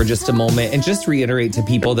Florida for just a moment and just reiterate to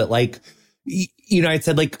people that, like, I'd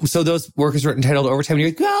said, like, so those workers were entitled to overtime. And you're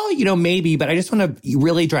like, well, maybe, but I just want to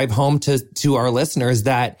really drive home to our listeners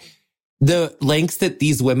that the lengths that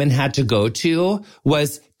these women had to go to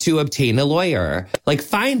was to obtain a lawyer, like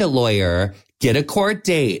find a lawyer, get a court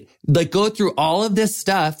date, like go through all of this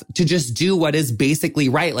stuff to just do what is basically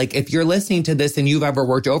right. Like if you're listening to this and you've ever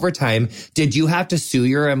worked overtime, did you have to sue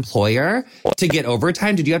your employer to get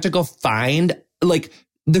overtime? Did you have to go find, like,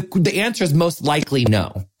 the answer is most likely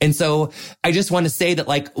no. And so I just want to say that,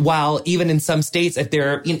 like, while even in some states, if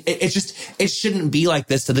they're, it shouldn't be like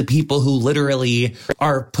this to the people who literally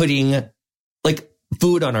are putting, like,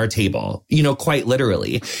 food on our table, quite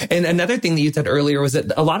literally. And another thing that you said earlier was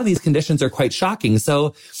that a lot of these conditions are quite shocking.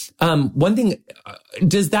 So, one thing,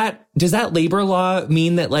 does that labor law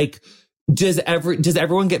mean that, like, does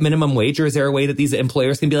everyone get minimum wage, or is there a way that these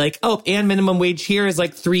employers can be like, oh, and minimum wage here is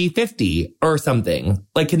like $3.50 or something?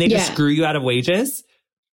 Like, can they just screw you out of wages?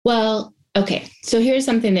 Well, okay. So here's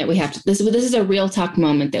something that we have to, this is a real talk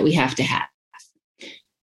moment that we have to have.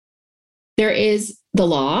 There is the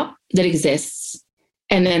law that exists,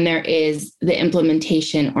 and then there is the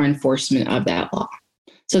implementation or enforcement of that law.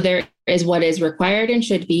 So there is what is required and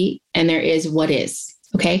should be, and there is what is,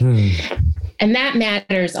 okay? And that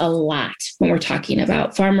matters a lot when we're talking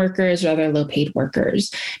about farm workers or other low-paid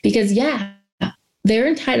workers, because, they're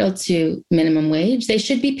entitled to minimum wage. They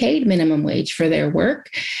should be paid minimum wage for their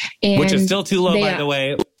work. And which is still too low, by the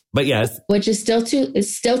way. But yes. Which is still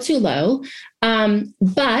too low.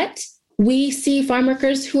 But we see farm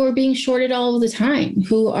workers who are being shorted all the time,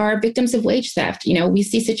 who are victims of wage theft. We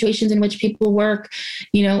see situations in which people work,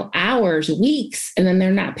 hours, weeks, and then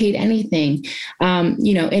they're not paid anything.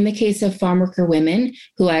 In the case of farm worker women,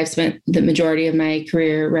 who I've spent the majority of my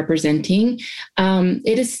career representing,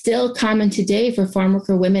 it is still common today for farm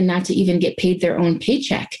worker women not to even get paid their own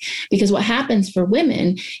paycheck. Because what happens for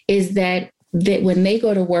women is that when they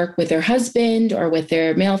go to work with their husband or with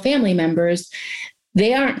their male family members,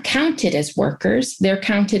 they aren't counted as workers. They're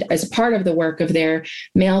counted as part of the work of their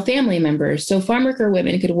male family members. So farm worker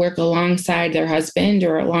women could work alongside their husband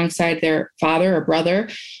or alongside their father or brother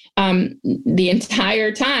the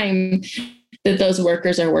entire time that those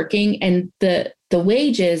workers are working. And the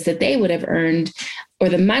wages that they would have earned, or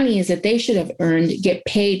the monies that they should have earned, get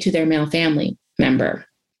paid to their male family member.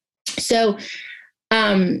 So,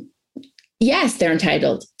 yes, they're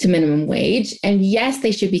entitled to minimum wage, and yes,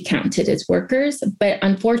 they should be counted as workers. But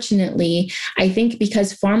unfortunately, I think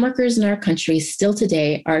because farm workers in our country still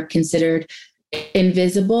today are considered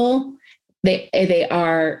invisible,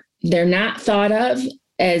 they're not thought of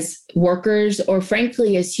as workers or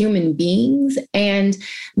frankly as human beings. And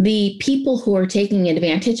the people who are taking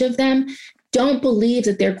advantage of them don't believe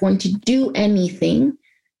that they're going to do anything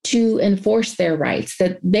to enforce their rights,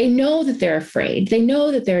 that they know that they're afraid. They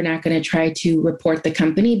know that they're not going to try to report the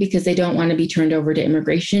company because they don't want to be turned over to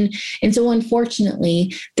immigration. And so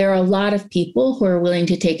unfortunately, there are a lot of people who are willing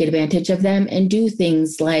to take advantage of them and do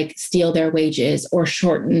things like steal their wages or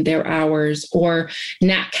shorten their hours or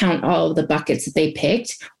not count all of the buckets that they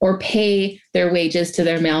picked or pay their wages to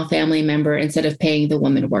their male family member instead of paying the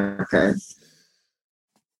woman worker.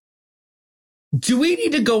 Do we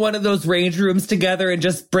need to go one of those range rooms together and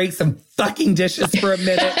just break some fucking dishes for a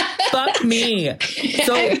minute? Fuck me.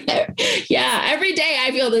 So, yeah, every day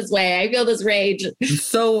I feel this way. I feel this rage.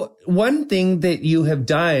 So one thing that you have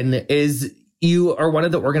done is you are one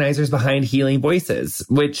of the organizers behind Healing Voices,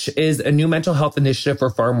 which is a new mental health initiative for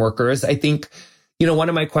farm workers. I think, one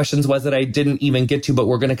of my questions was that I didn't even get to, but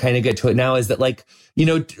we're going to kind of get to it now, is that, like,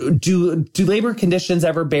 do labor conditions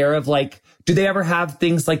ever bear of, like, do they ever have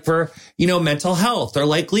things like for, mental health or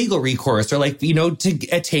like legal recourse or like, to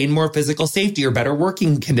attain more physical safety or better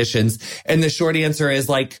working conditions? And the short answer is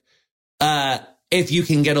like, if you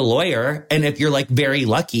can get a lawyer and if you're like very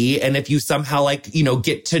lucky and if you somehow like, you know,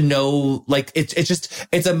 get to know, like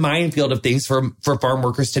it's a minefield of things for farm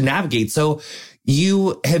workers to navigate. So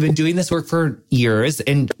you have been doing this work for years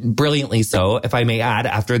and brilliantly so, if I may add,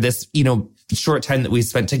 after this, you know, short time that we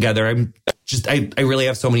spent together. I really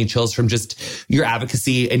have so many chills from just your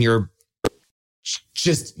advocacy and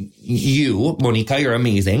just you, Monica, you're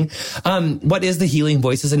amazing. What is the Healing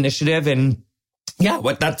Voices Initiative? And yeah,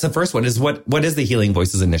 that's the first one is what is the Healing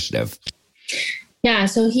Voices Initiative? Yeah,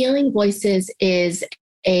 so Healing Voices is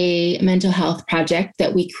a mental health project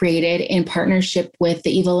that we created in partnership with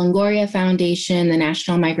the Eva Longoria Foundation, the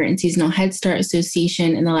National Migrant and Seasonal Head Start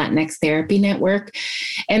Association, and the Latinx Therapy Network.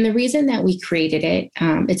 And the reason that we created it,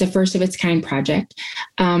 it's a first of its kind project,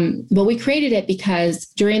 but we created it because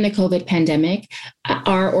during the COVID pandemic,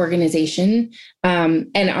 our organization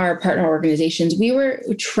and our partner organizations, we were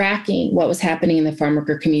tracking what was happening in the farm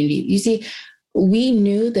worker community. You see, we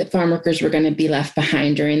knew that farm workers were going to be left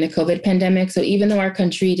behind during the COVID pandemic. So even though our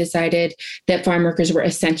country decided that farm workers were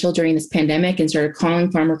essential during this pandemic and started calling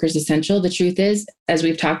farm workers essential, the truth is, as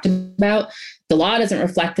we've talked about, the law doesn't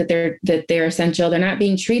reflect that they're essential. They're not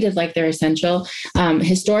being treated like they're essential.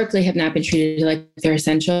 Historically, have not been treated like they're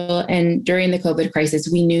essential. And during the COVID crisis,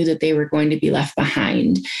 we knew that they were going to be left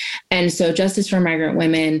behind. And so Justice for Migrant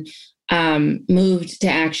Women moved to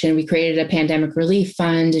action. We created a pandemic relief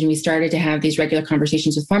fund, and we started to have these regular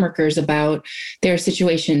conversations with farm workers about their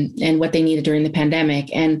situation and what they needed during the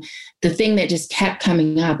pandemic. And the thing that just kept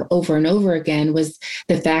coming up over and over again was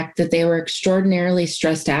the fact that they were extraordinarily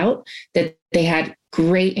stressed out, that they had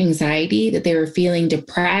great anxiety, that they were feeling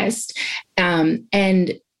depressed.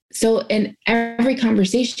 And so in every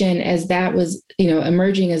conversation, as that was,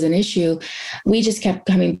 emerging as an issue, we just kept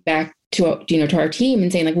coming back to our team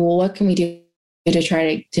and saying like, well, what can we do to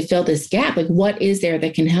try to fill this gap? Like, what is there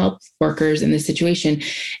that can help workers in this situation?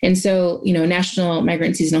 And so, National Migrant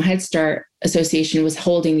and Seasonal Head Start Association was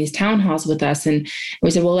holding these town halls with us. And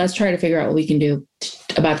we said, well, let's try to figure out what we can do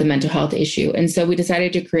about the mental health issue. And so we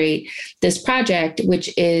decided to create this project,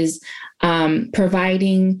 which is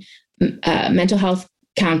providing mental health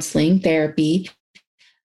counseling therapy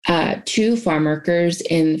to farm workers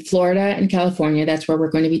in Florida and California. That's where we're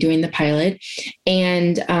going to be doing the pilot.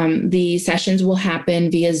 And the sessions will happen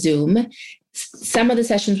via Zoom. Some of the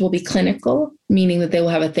sessions will be clinical, meaning that they will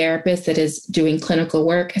have a therapist that is doing clinical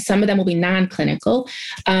work. Some of them will be non-clinical.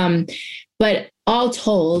 But all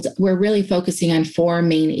told, we're really focusing on 4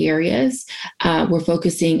 main areas. We're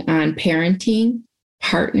focusing on parenting,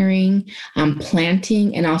 partnering,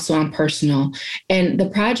 planting, and also on personal. And the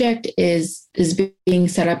project is being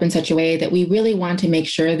set up in such a way that we really want to make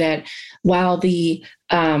sure that while the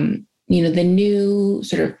new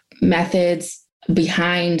sort of methods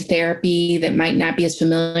behind therapy that might not be as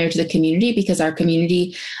familiar to the community, because our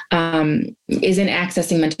community isn't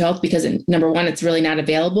accessing mental health because, number one, it's really not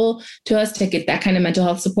available to us to get that kind of mental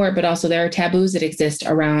health support, but also there are taboos that exist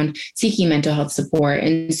around seeking mental health support.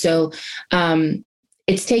 And so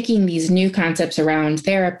it's taking these new concepts around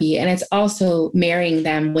therapy, and it's also marrying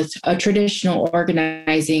them with a traditional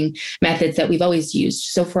organizing methods that we've always used.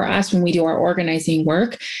 So for us, when we do our organizing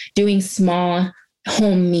work, doing small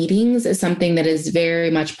home meetings is something that is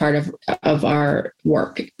very much part of our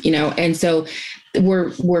work, and so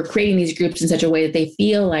we're creating these groups in such a way that they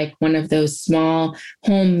feel like one of those small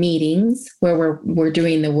home meetings where we're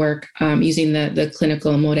doing the work using the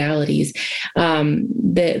clinical modalities.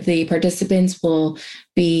 The participants will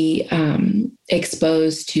be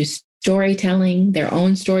exposed to storytelling, their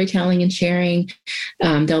own storytelling and sharing.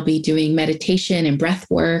 They'll be doing meditation and breath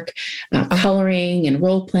work, coloring and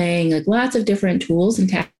role playing, like lots of different tools and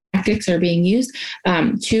tactics are being used.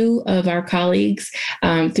 2 of our colleagues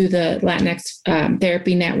through the Latinx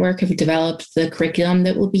Therapy Network have developed the curriculum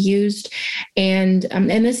that will be used. And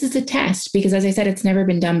this is a test because, as I said, it's never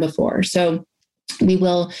been done before. So we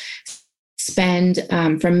will spend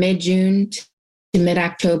from mid-June to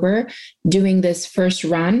mid-October doing this first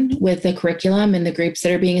run with the curriculum and the groups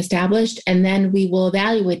that are being established. And then we will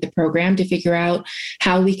evaluate the program to figure out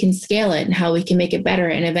how we can scale it and how we can make it better.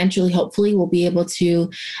 And eventually, hopefully, we'll be able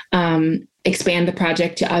to expand the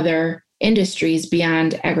project to other industries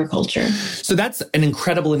beyond agriculture. So that's an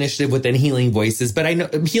incredible initiative within Healing Voices. But I know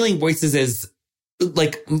Healing Voices is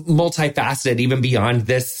like multifaceted even beyond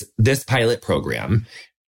this pilot program.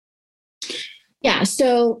 Yeah.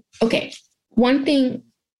 So, okay. One thing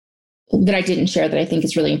that I didn't share that I think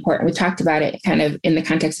is really important, we talked about it kind of in the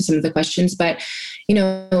context of some of the questions, but,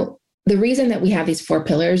 the reason that we have these 4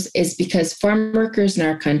 pillars is because farm workers in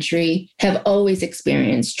our country have always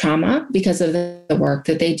experienced trauma because of the work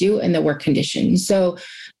that they do and the work conditions. So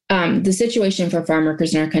the situation for farm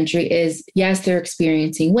workers in our country is, yes, they're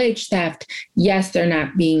experiencing wage theft. Yes, they're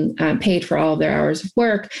not being paid for all of their hours of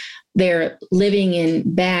work. They're living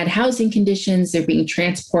in bad housing conditions. They're being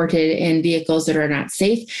transported in vehicles that are not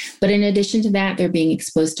safe. But in addition to that, they're being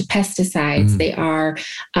exposed to pesticides. They are,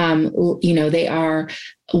 they are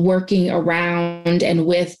working around and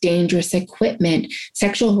with dangerous equipment.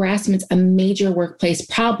 Sexual harassment is a major workplace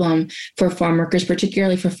problem for farm workers,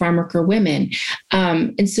 particularly for farm worker women.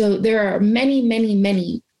 And so there are many, many,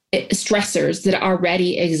 many stressors that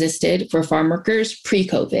already existed for farm workers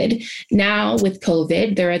pre-COVID. Now with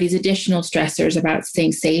COVID, there are these additional stressors about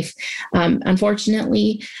staying safe.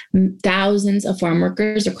 Unfortunately, thousands of farm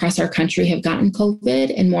workers across our country have gotten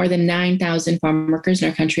COVID, and more than 9,000 farm workers in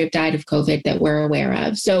our country have died of COVID that we're aware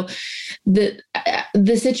of. So the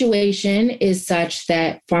situation is such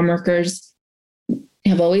that farm workers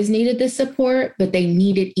have always needed this support, but they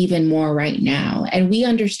need it even more right now. And we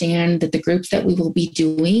understand that the groups that we will be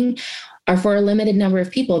doing are for a limited number of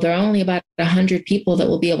people. There are only about 100 people that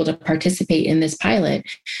will be able to participate in this pilot.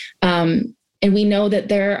 And we know that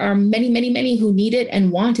there are many, many, many who need it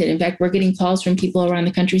and want it. In fact, we're getting calls from people around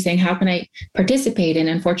the country saying, how can I participate? And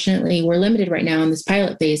unfortunately, we're limited right now in this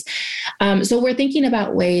pilot phase. So we're thinking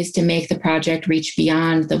about ways to make the project reach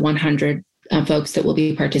beyond the 100 folks that will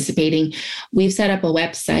be participating. We've set up a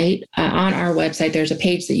website. On our website, there's a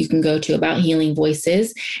page that you can go to about Healing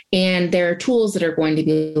Voices, and there are tools that are going to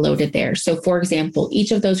be loaded there. So, for example,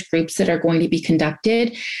 each of those groups that are going to be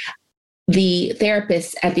conducted, the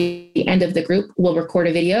therapists at the end of the group will record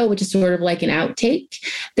a video, which is sort of like an outtake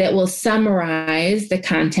that will summarize the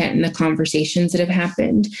content and the conversations that have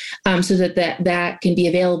happened, so that can be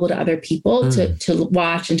available to other people to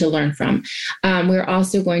watch and to learn from. We're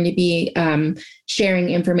also going to be sharing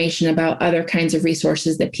information about other kinds of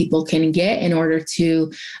resources that people can get in order to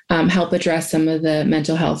help address some of the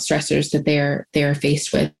mental health stressors that they're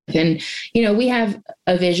faced with. And, we have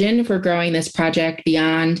a vision for growing this project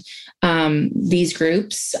beyond these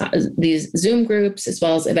groups, these Zoom groups, as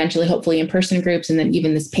well as eventually, hopefully, in-person groups, and then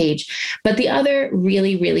even this page. But the other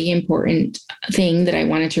really, really important thing that I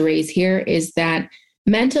wanted to raise here is that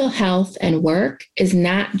mental health and work is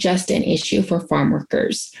not just an issue for farm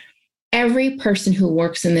workers. Every person who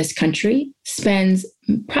works in this country spends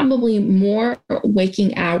probably more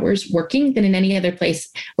waking hours working than in any other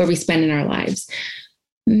place where we spend in our lives.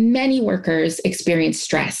 Many workers experience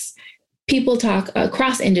stress. People talk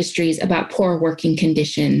across industries about poor working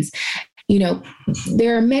conditions.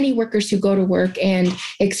 There are many workers who go to work and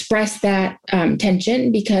express that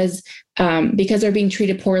tension because they're being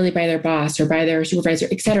treated poorly by their boss or by their supervisor,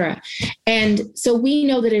 et cetera. And so we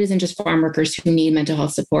know that it isn't just farm workers who need mental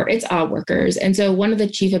health support, it's all workers. And so one of the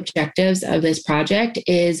chief objectives of this project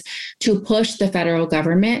is to push the federal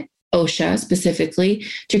government, OSHA specifically,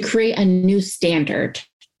 to create a new standard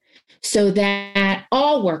so that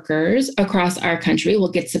all workers across our country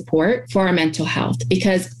will get support for our mental health,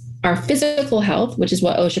 because our physical health, which is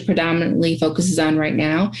what OSHA predominantly focuses on right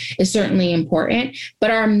now, is certainly important,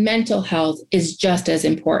 but our mental health is just as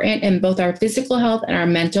important. And both our physical health and our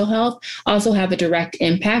mental health also have a direct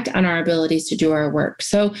impact on our abilities to do our work.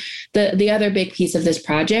 So the other big piece of this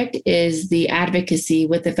project is the advocacy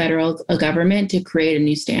with the federal government to create a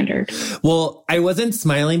new standard. Well, I wasn't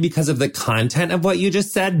smiling because of the content of what you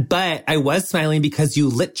just said, but I was smiling because you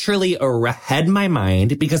literally read my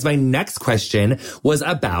mind, because my next question was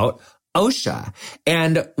about OSHA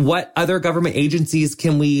and what other government agencies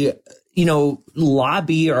can we,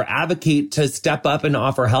 lobby or advocate to step up and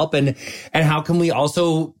offer help, and how can we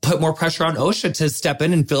also put more pressure on OSHA to step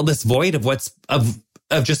in and fill this void of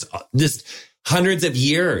just this hundreds of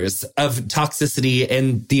years of toxicity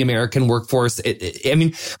in the American workforce.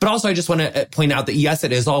 But also I just want to point out that yes,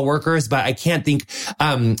 it is all workers, but I can't think,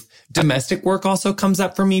 domestic work also comes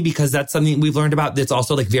up for me, because that's something we've learned about that's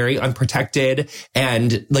also like very unprotected,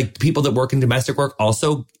 and like people that work in domestic work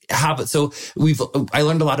also have it. So I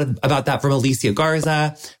learned a lot about that from Alicia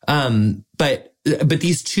Garza. But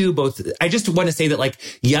these two both, I just want to say that, like,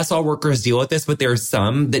 yes, all workers deal with this, but there are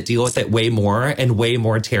some that deal with it way more and way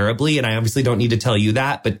more terribly. And I obviously don't need to tell you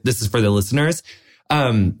that, but this is for the listeners.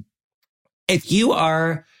 If you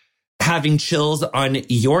are having chills on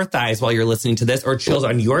your thighs while you're listening to this, or chills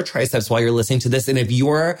on your triceps while you're listening to this, and if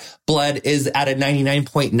your blood is at a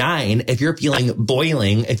 99.9, if you're feeling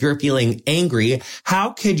boiling, if you're feeling angry, how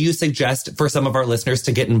could you suggest for some of our listeners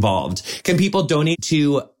to get involved? Can people donate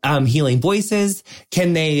to Healing Voices?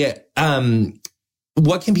 Can they,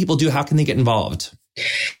 what can people do? How can they get involved?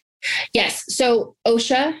 Yes. So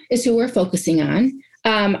OSHA is who we're focusing on.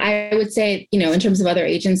 I would say, in terms of other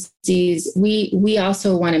agencies, we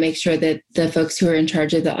also want to make sure that the folks who are in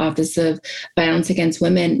charge of the Office of Violence Against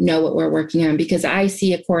Women know what we're working on, because I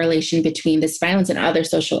see a correlation between this violence and other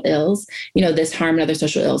social ills, this harm and other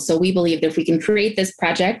social ills. So we believe that if we can create this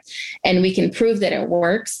project and we can prove that it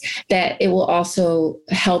works, that it will also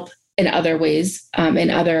help in other ways, in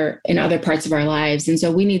other parts of our lives. And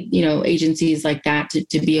so we need, agencies like that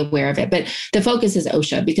to be aware of it. But the focus is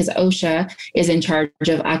OSHA, because OSHA is in charge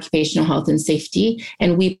of occupational health and safety.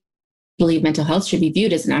 And we believe mental health should be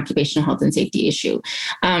viewed as an occupational health and safety issue.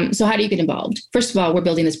 So how do you get involved? First of all, we're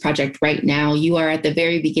building this project right now. You are at the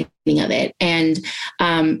very beginning of it. And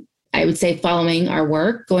I would say, following our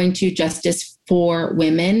work, going to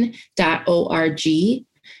justiceforwomen.org,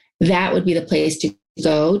 that would be the place to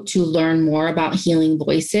go to learn more about Healing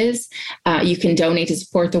Voices. You can donate to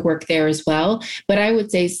support the work there as well. But I would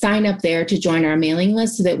say sign up there to join our mailing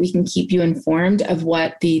list so that we can keep you informed of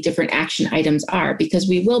what the different action items are, because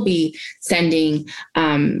we will be sending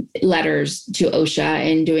letters to OSHA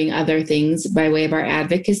and doing other things by way of our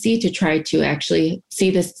advocacy to try to actually see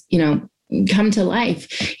this, come to life,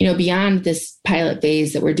 beyond this pilot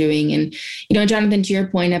phase that we're doing. And, Jonathan, to your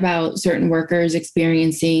point about certain workers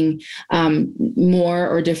experiencing more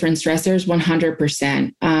or different stressors,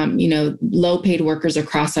 100%. Low paid workers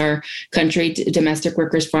across our country, domestic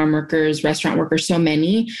workers, farm workers, restaurant workers, so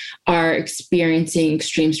many are experiencing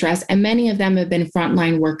extreme stress. And many of them have been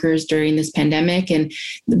frontline workers during this pandemic. And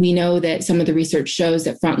we know that some of the research shows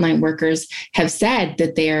that frontline workers have said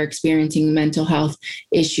that they are experiencing mental health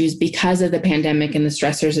issues because of the pandemic and the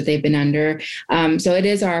stressors that they've been under. So it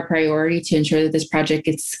is our priority to ensure that this project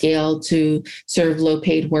gets scaled to serve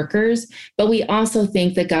low-paid workers. But we also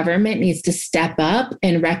think the government needs to step up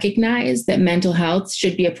and recognize that mental health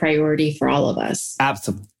should be a priority for all of us.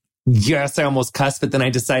 Absolutely. Yes, I almost cussed, but then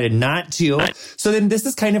I decided not to. So then this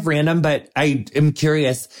is kind of random, but I am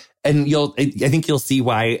curious. And I think you'll see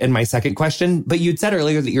why in my second question. But you'd said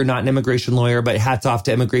earlier that you're not an immigration lawyer, but hats off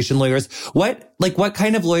to immigration lawyers. What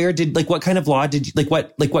kind of lawyer what kind of law did you,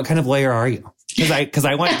 what kind of lawyer are you? Because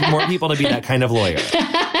I want more people to be that kind of lawyer.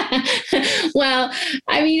 Well,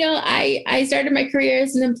 I started my career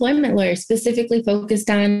as an employment lawyer, specifically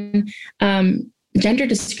focused on gender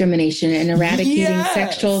discrimination and eradicating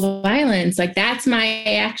sexual violence. That's my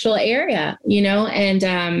actual area,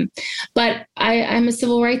 and, but I'm a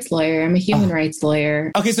civil rights lawyer. I'm a human rights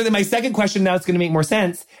lawyer. Okay. So then my second question, now it's going to make more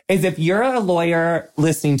sense, is if you're a lawyer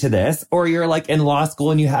listening to this, or you're in law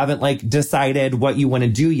school and you haven't decided what you want to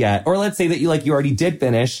do yet, or let's say that you already did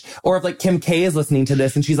finish, or if Kim K is listening to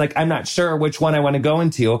this and she's I'm not sure which one I want to go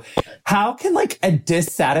into, how can a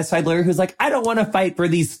dissatisfied lawyer who's I don't want to fight for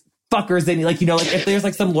these fuckers, and if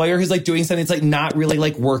there's some lawyer who's doing something that's not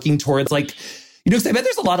really working towards because I bet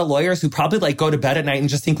there's a lot of lawyers who probably go to bed at night and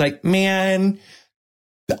just think man,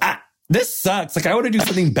 this sucks. I want to do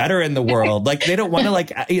something better in the world. They don't want to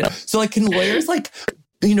so can lawyers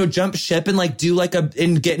jump ship and do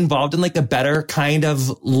and get involved in a better kind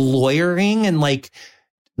of lawyering, and would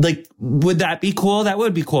that be cool? That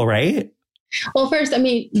would be cool, right? Well, first,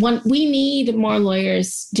 we need more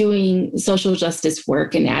lawyers doing social justice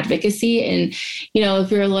work and advocacy. And,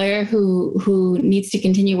 if you're a lawyer who needs to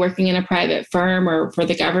continue working in a private firm or for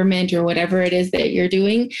the government or whatever it is that you're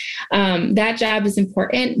doing, that job is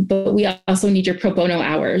important, but we also need your pro bono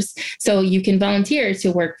hours. So you can volunteer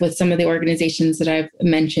to work with some of the organizations that I've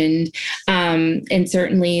mentioned. And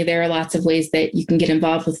certainly there are lots of ways that you can get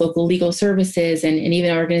involved with local legal services and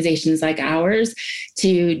even organizations like ours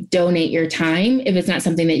to donate your time if it's not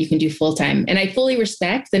something that you can do full time. And I fully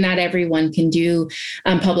respect that not everyone can do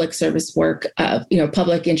public service work,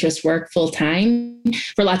 public interest work full time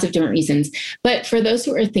for lots of different reasons. But for those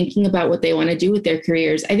who are thinking about what they want to do with their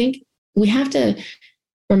careers, I think we have to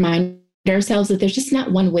remind ourselves that there's just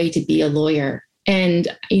not one way to be a lawyer. And,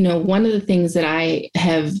 one of the things that I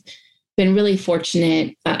have been really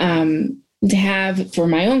fortunate to have for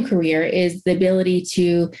my own career is the ability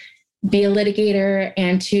to be a litigator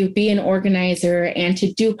and to be an organizer and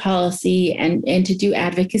to do policy and to do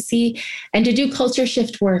advocacy and to do culture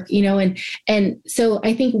shift work, and so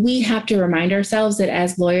I think we have to remind ourselves that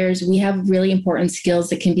as lawyers, we have really important skills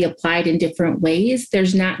that can be applied in different ways.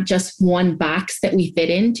 There's not just one box that we fit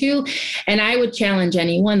into. And I would challenge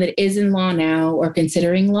anyone that is in law now or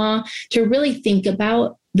considering law to really think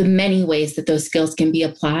about the many ways that those skills can be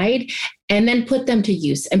applied, and then put them to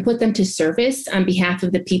use and put them to service on behalf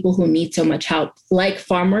of the people who need so much help, like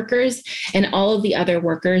farm workers and all of the other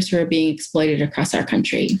workers who are being exploited across our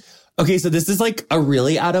country. Okay, so this is like a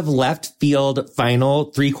really out of left field final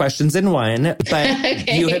 3 questions in one, but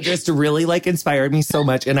Okay. you have just really like inspired me so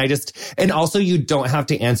much. And also you don't have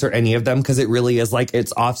to answer any of them because it really is like,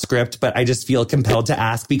 it's off script, but I just feel compelled to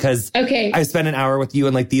ask because I spent an hour with you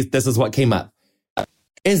and like this is what came up.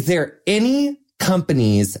 Is there any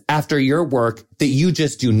companies after your work that you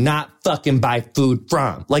just do not fucking buy food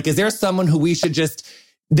from? Like, is there someone who we should just,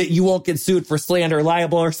 that you won't get sued for slander or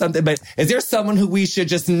libel or something, but is there someone who we should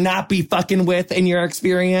just not be fucking with in your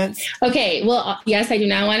experience? Okay. Well, yes, I do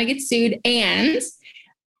not want to get sued. And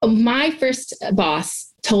my first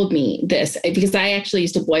boss told me this because I actually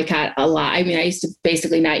used to boycott a lot. I mean, I used to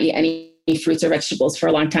basically not eat any fruits or vegetables for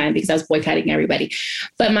a long time because I was boycotting everybody.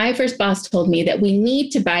 But my first boss told me that we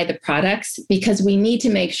need to buy the products because we need to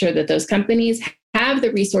make sure that those companies have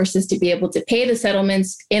the resources to be able to pay the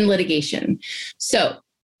settlements in litigation. So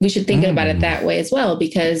we should think about it that way as well,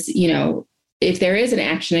 because, you know, if there is an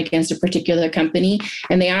action against a particular company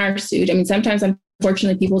and they are sued, I mean, sometimes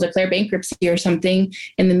unfortunately people declare bankruptcy or something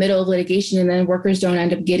in the middle of litigation and then workers don't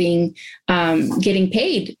end up getting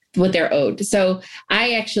paid what they're owed. So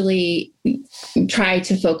I actually try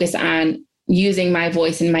to focus on using my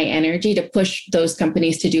voice and my energy to push those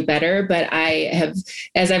companies to do better. But I have,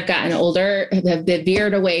 as I've gotten older, have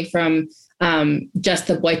veered away from just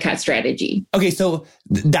the boycott strategy. Okay, so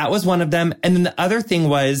that was one of them. And then the other thing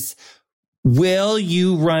was, will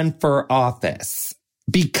you run for office?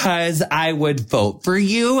 Because I would vote for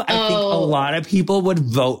you. I think a lot of people would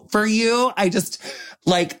vote for you. I just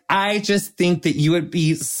think that you would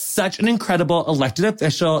be such an incredible elected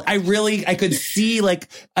official. I could see like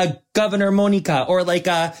a Governor Monica or like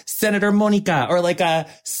a Senator Monica or like a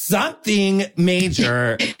something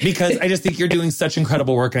major because I just think you're doing such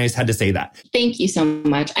incredible work. And I just had to say that. Thank you so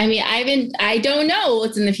much. I mean, I don't know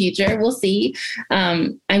what's in the future. We'll see.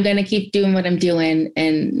 I'm going to keep doing what I'm doing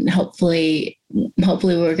and hopefully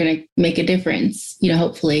we're going to make a difference. You know,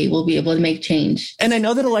 hopefully we'll be able to make change. And I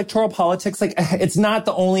know that electoral politics, like it's not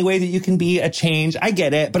the only way that you can be a change. I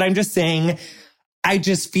get it. But I'm just saying, I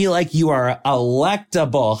just feel like you are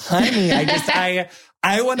electable, honey.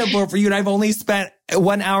 I want to vote for you. And I've only spent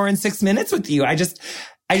 1 hour and 6 minutes with you. I just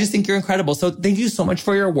think you're incredible. So thank you so much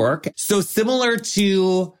for your work. So similar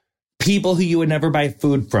to people who you would never buy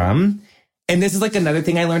food from. And this is like another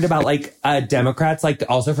thing I learned about like Democrats, like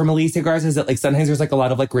also from Alicia Garza, is that like sometimes there's like a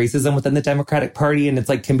lot of like racism within the Democratic Party and it's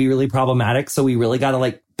like can be really problematic. So we really got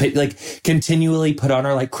to continually put on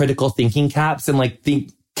our like critical thinking caps and like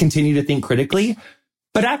continue to think critically.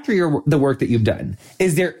 But after the work that you've done,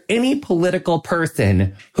 is there any political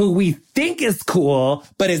person who we think is cool,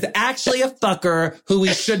 but is actually a fucker who we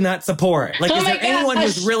should not support? Like, is there anyone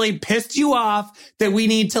who's really pissed you off that we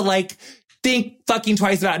need to like think fucking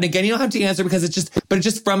twice about? And again, you don't have to answer because it's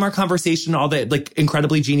just from our conversation, all the like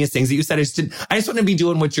incredibly genius things that you said. I just want to be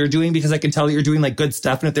doing what you're doing because I can tell that you're doing like good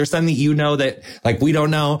stuff. And if there's something that you know that like we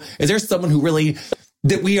don't know, is there someone who really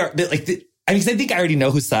I mean, 'cause I think I already know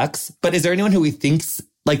who sucks, but is there anyone who we think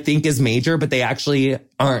is major, but they actually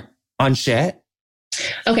aren't on shit?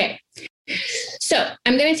 Okay. So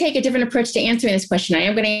I'm going to take a different approach to answering this question. I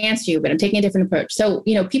am going to answer you, but I'm taking a different approach. So,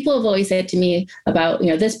 you know, people have always said to me about, you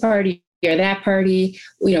know, this party or that party,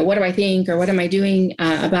 you know, what do I think or what am I doing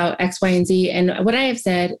about X, Y, and Z? And what I have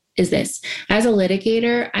said is this: as a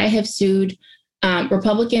litigator, I have sued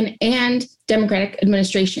Republican and Democratic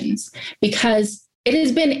administrations because it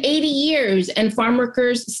has been 80 years and farm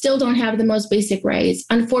workers still don't have the most basic rights.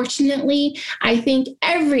 Unfortunately, I think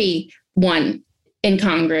everyone in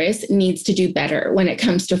Congress needs to do better when it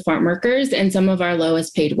comes to farm workers and some of our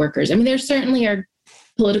lowest paid workers. I mean, there certainly are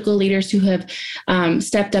political leaders who have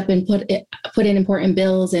stepped up and put in important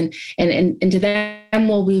bills, and to them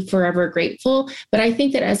we'll be forever grateful. But I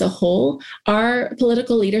think that as a whole, our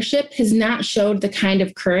political leadership has not showed the kind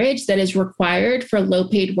of courage that is required for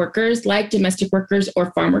low-paid workers like domestic workers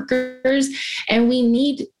or farm workers. And we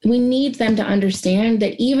need them to understand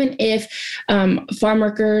that even if farm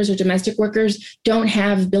workers or domestic workers don't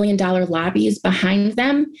have billion-dollar lobbies behind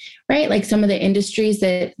them, right? Like some of the industries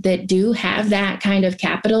that do have that kind of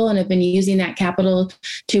capital and have been using that capital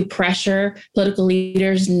to pressure political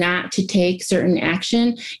leaders not to take certain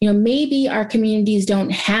action. You know, maybe our communities don't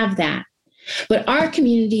have that, but our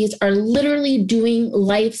communities are literally doing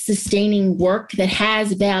life-sustaining work that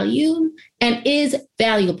has value and is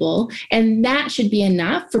valuable. And that should be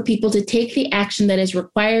enough for people to take the action that is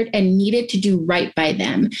required and needed to do right by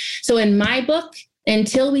them. So in my book,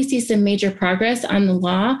 until we see some major progress on the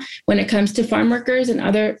law when it comes to farm workers and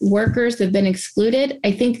other workers that have been excluded,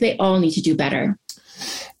 I think they all need to do better.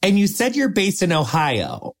 And you said you're based in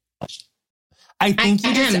Ohio. I think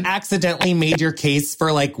you just accidentally made your case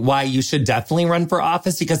for like why you should definitely run for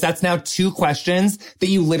office, because that's now 2 questions that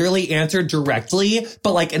you literally answered directly,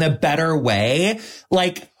 but like in a better way.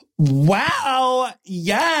 Like, wow.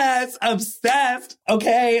 Yes. Obsessed.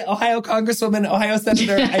 Okay. Ohio Congresswoman, Ohio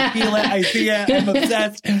Senator. I feel it. I see it. I'm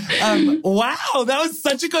obsessed. Wow. That was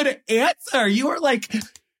such a good answer. You were like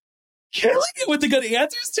killing it with the good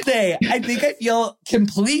answers today. I think I feel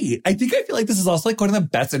complete. I feel like this is also like one of the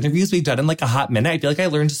best interviews we've done in like a hot minute. I feel like I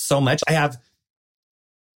learned so much. I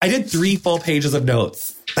did 3 full pages of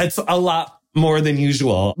notes. That's a lot more than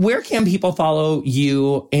usual. Where can people follow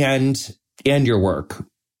you and your work?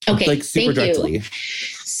 Okay, like super directly. You.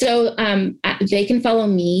 So they can follow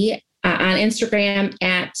me on Instagram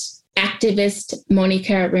at activist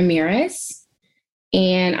Monica Ramirez.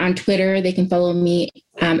 And on Twitter, they can follow me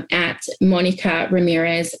at Monica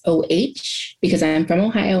Ramirez OH, because I'm from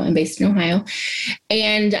Ohio. I'm based in Ohio.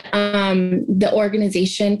 And the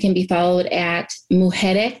organization can be followed at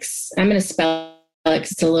Mujeres. I'm going to spell it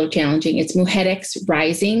because it's a little challenging. It's Mujeres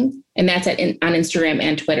Rising, and that's on Instagram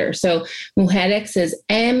and Twitter. So Mujeres is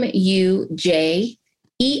MUJERXS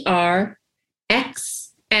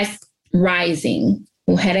Rising.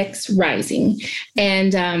 Mujeres Rising.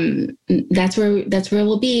 And that's where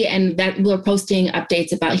we'll be. And that we're posting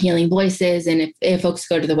updates about Healing Voices. And if folks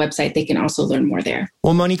go to the website, they can also learn more there.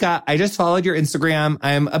 Well, Monica, I just followed your Instagram.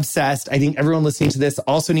 I'm obsessed. I think everyone listening to this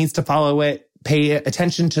also needs to follow it. Pay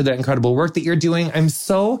attention to the incredible work that you're doing. I'm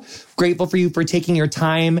so grateful for you for taking your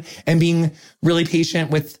time and being really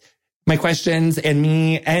patient with my questions and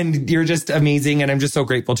me. And you're just amazing. And I'm just so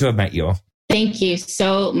grateful to have met you. Thank you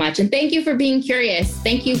so much. And thank you for being curious.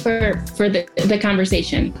 Thank you for the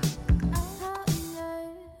conversation.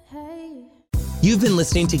 You've been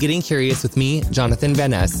listening to Getting Curious with me, Jonathan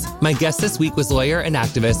Van Ness. My guest this week was lawyer and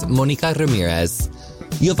activist Monica Ramirez.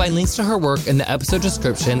 You'll find links to her work in the episode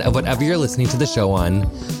description of whatever you're listening to the show on.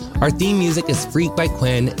 Our theme music is Freak by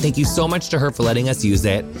Quinn. Thank you so much to her for letting us use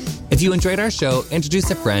it. If you enjoyed our show,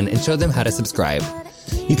 introduce a friend and show them how to subscribe.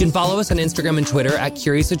 You can follow us on Instagram and Twitter at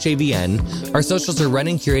CuriousWithJVN. Our socials are run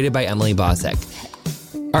and curated by Emily Bosek.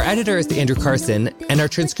 Our editor is Andrew Carson, and our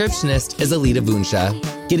transcriptionist is Alita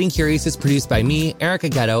Vunsha. Getting Curious is produced by me, Erica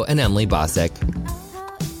Ghetto, and Emily Bosek.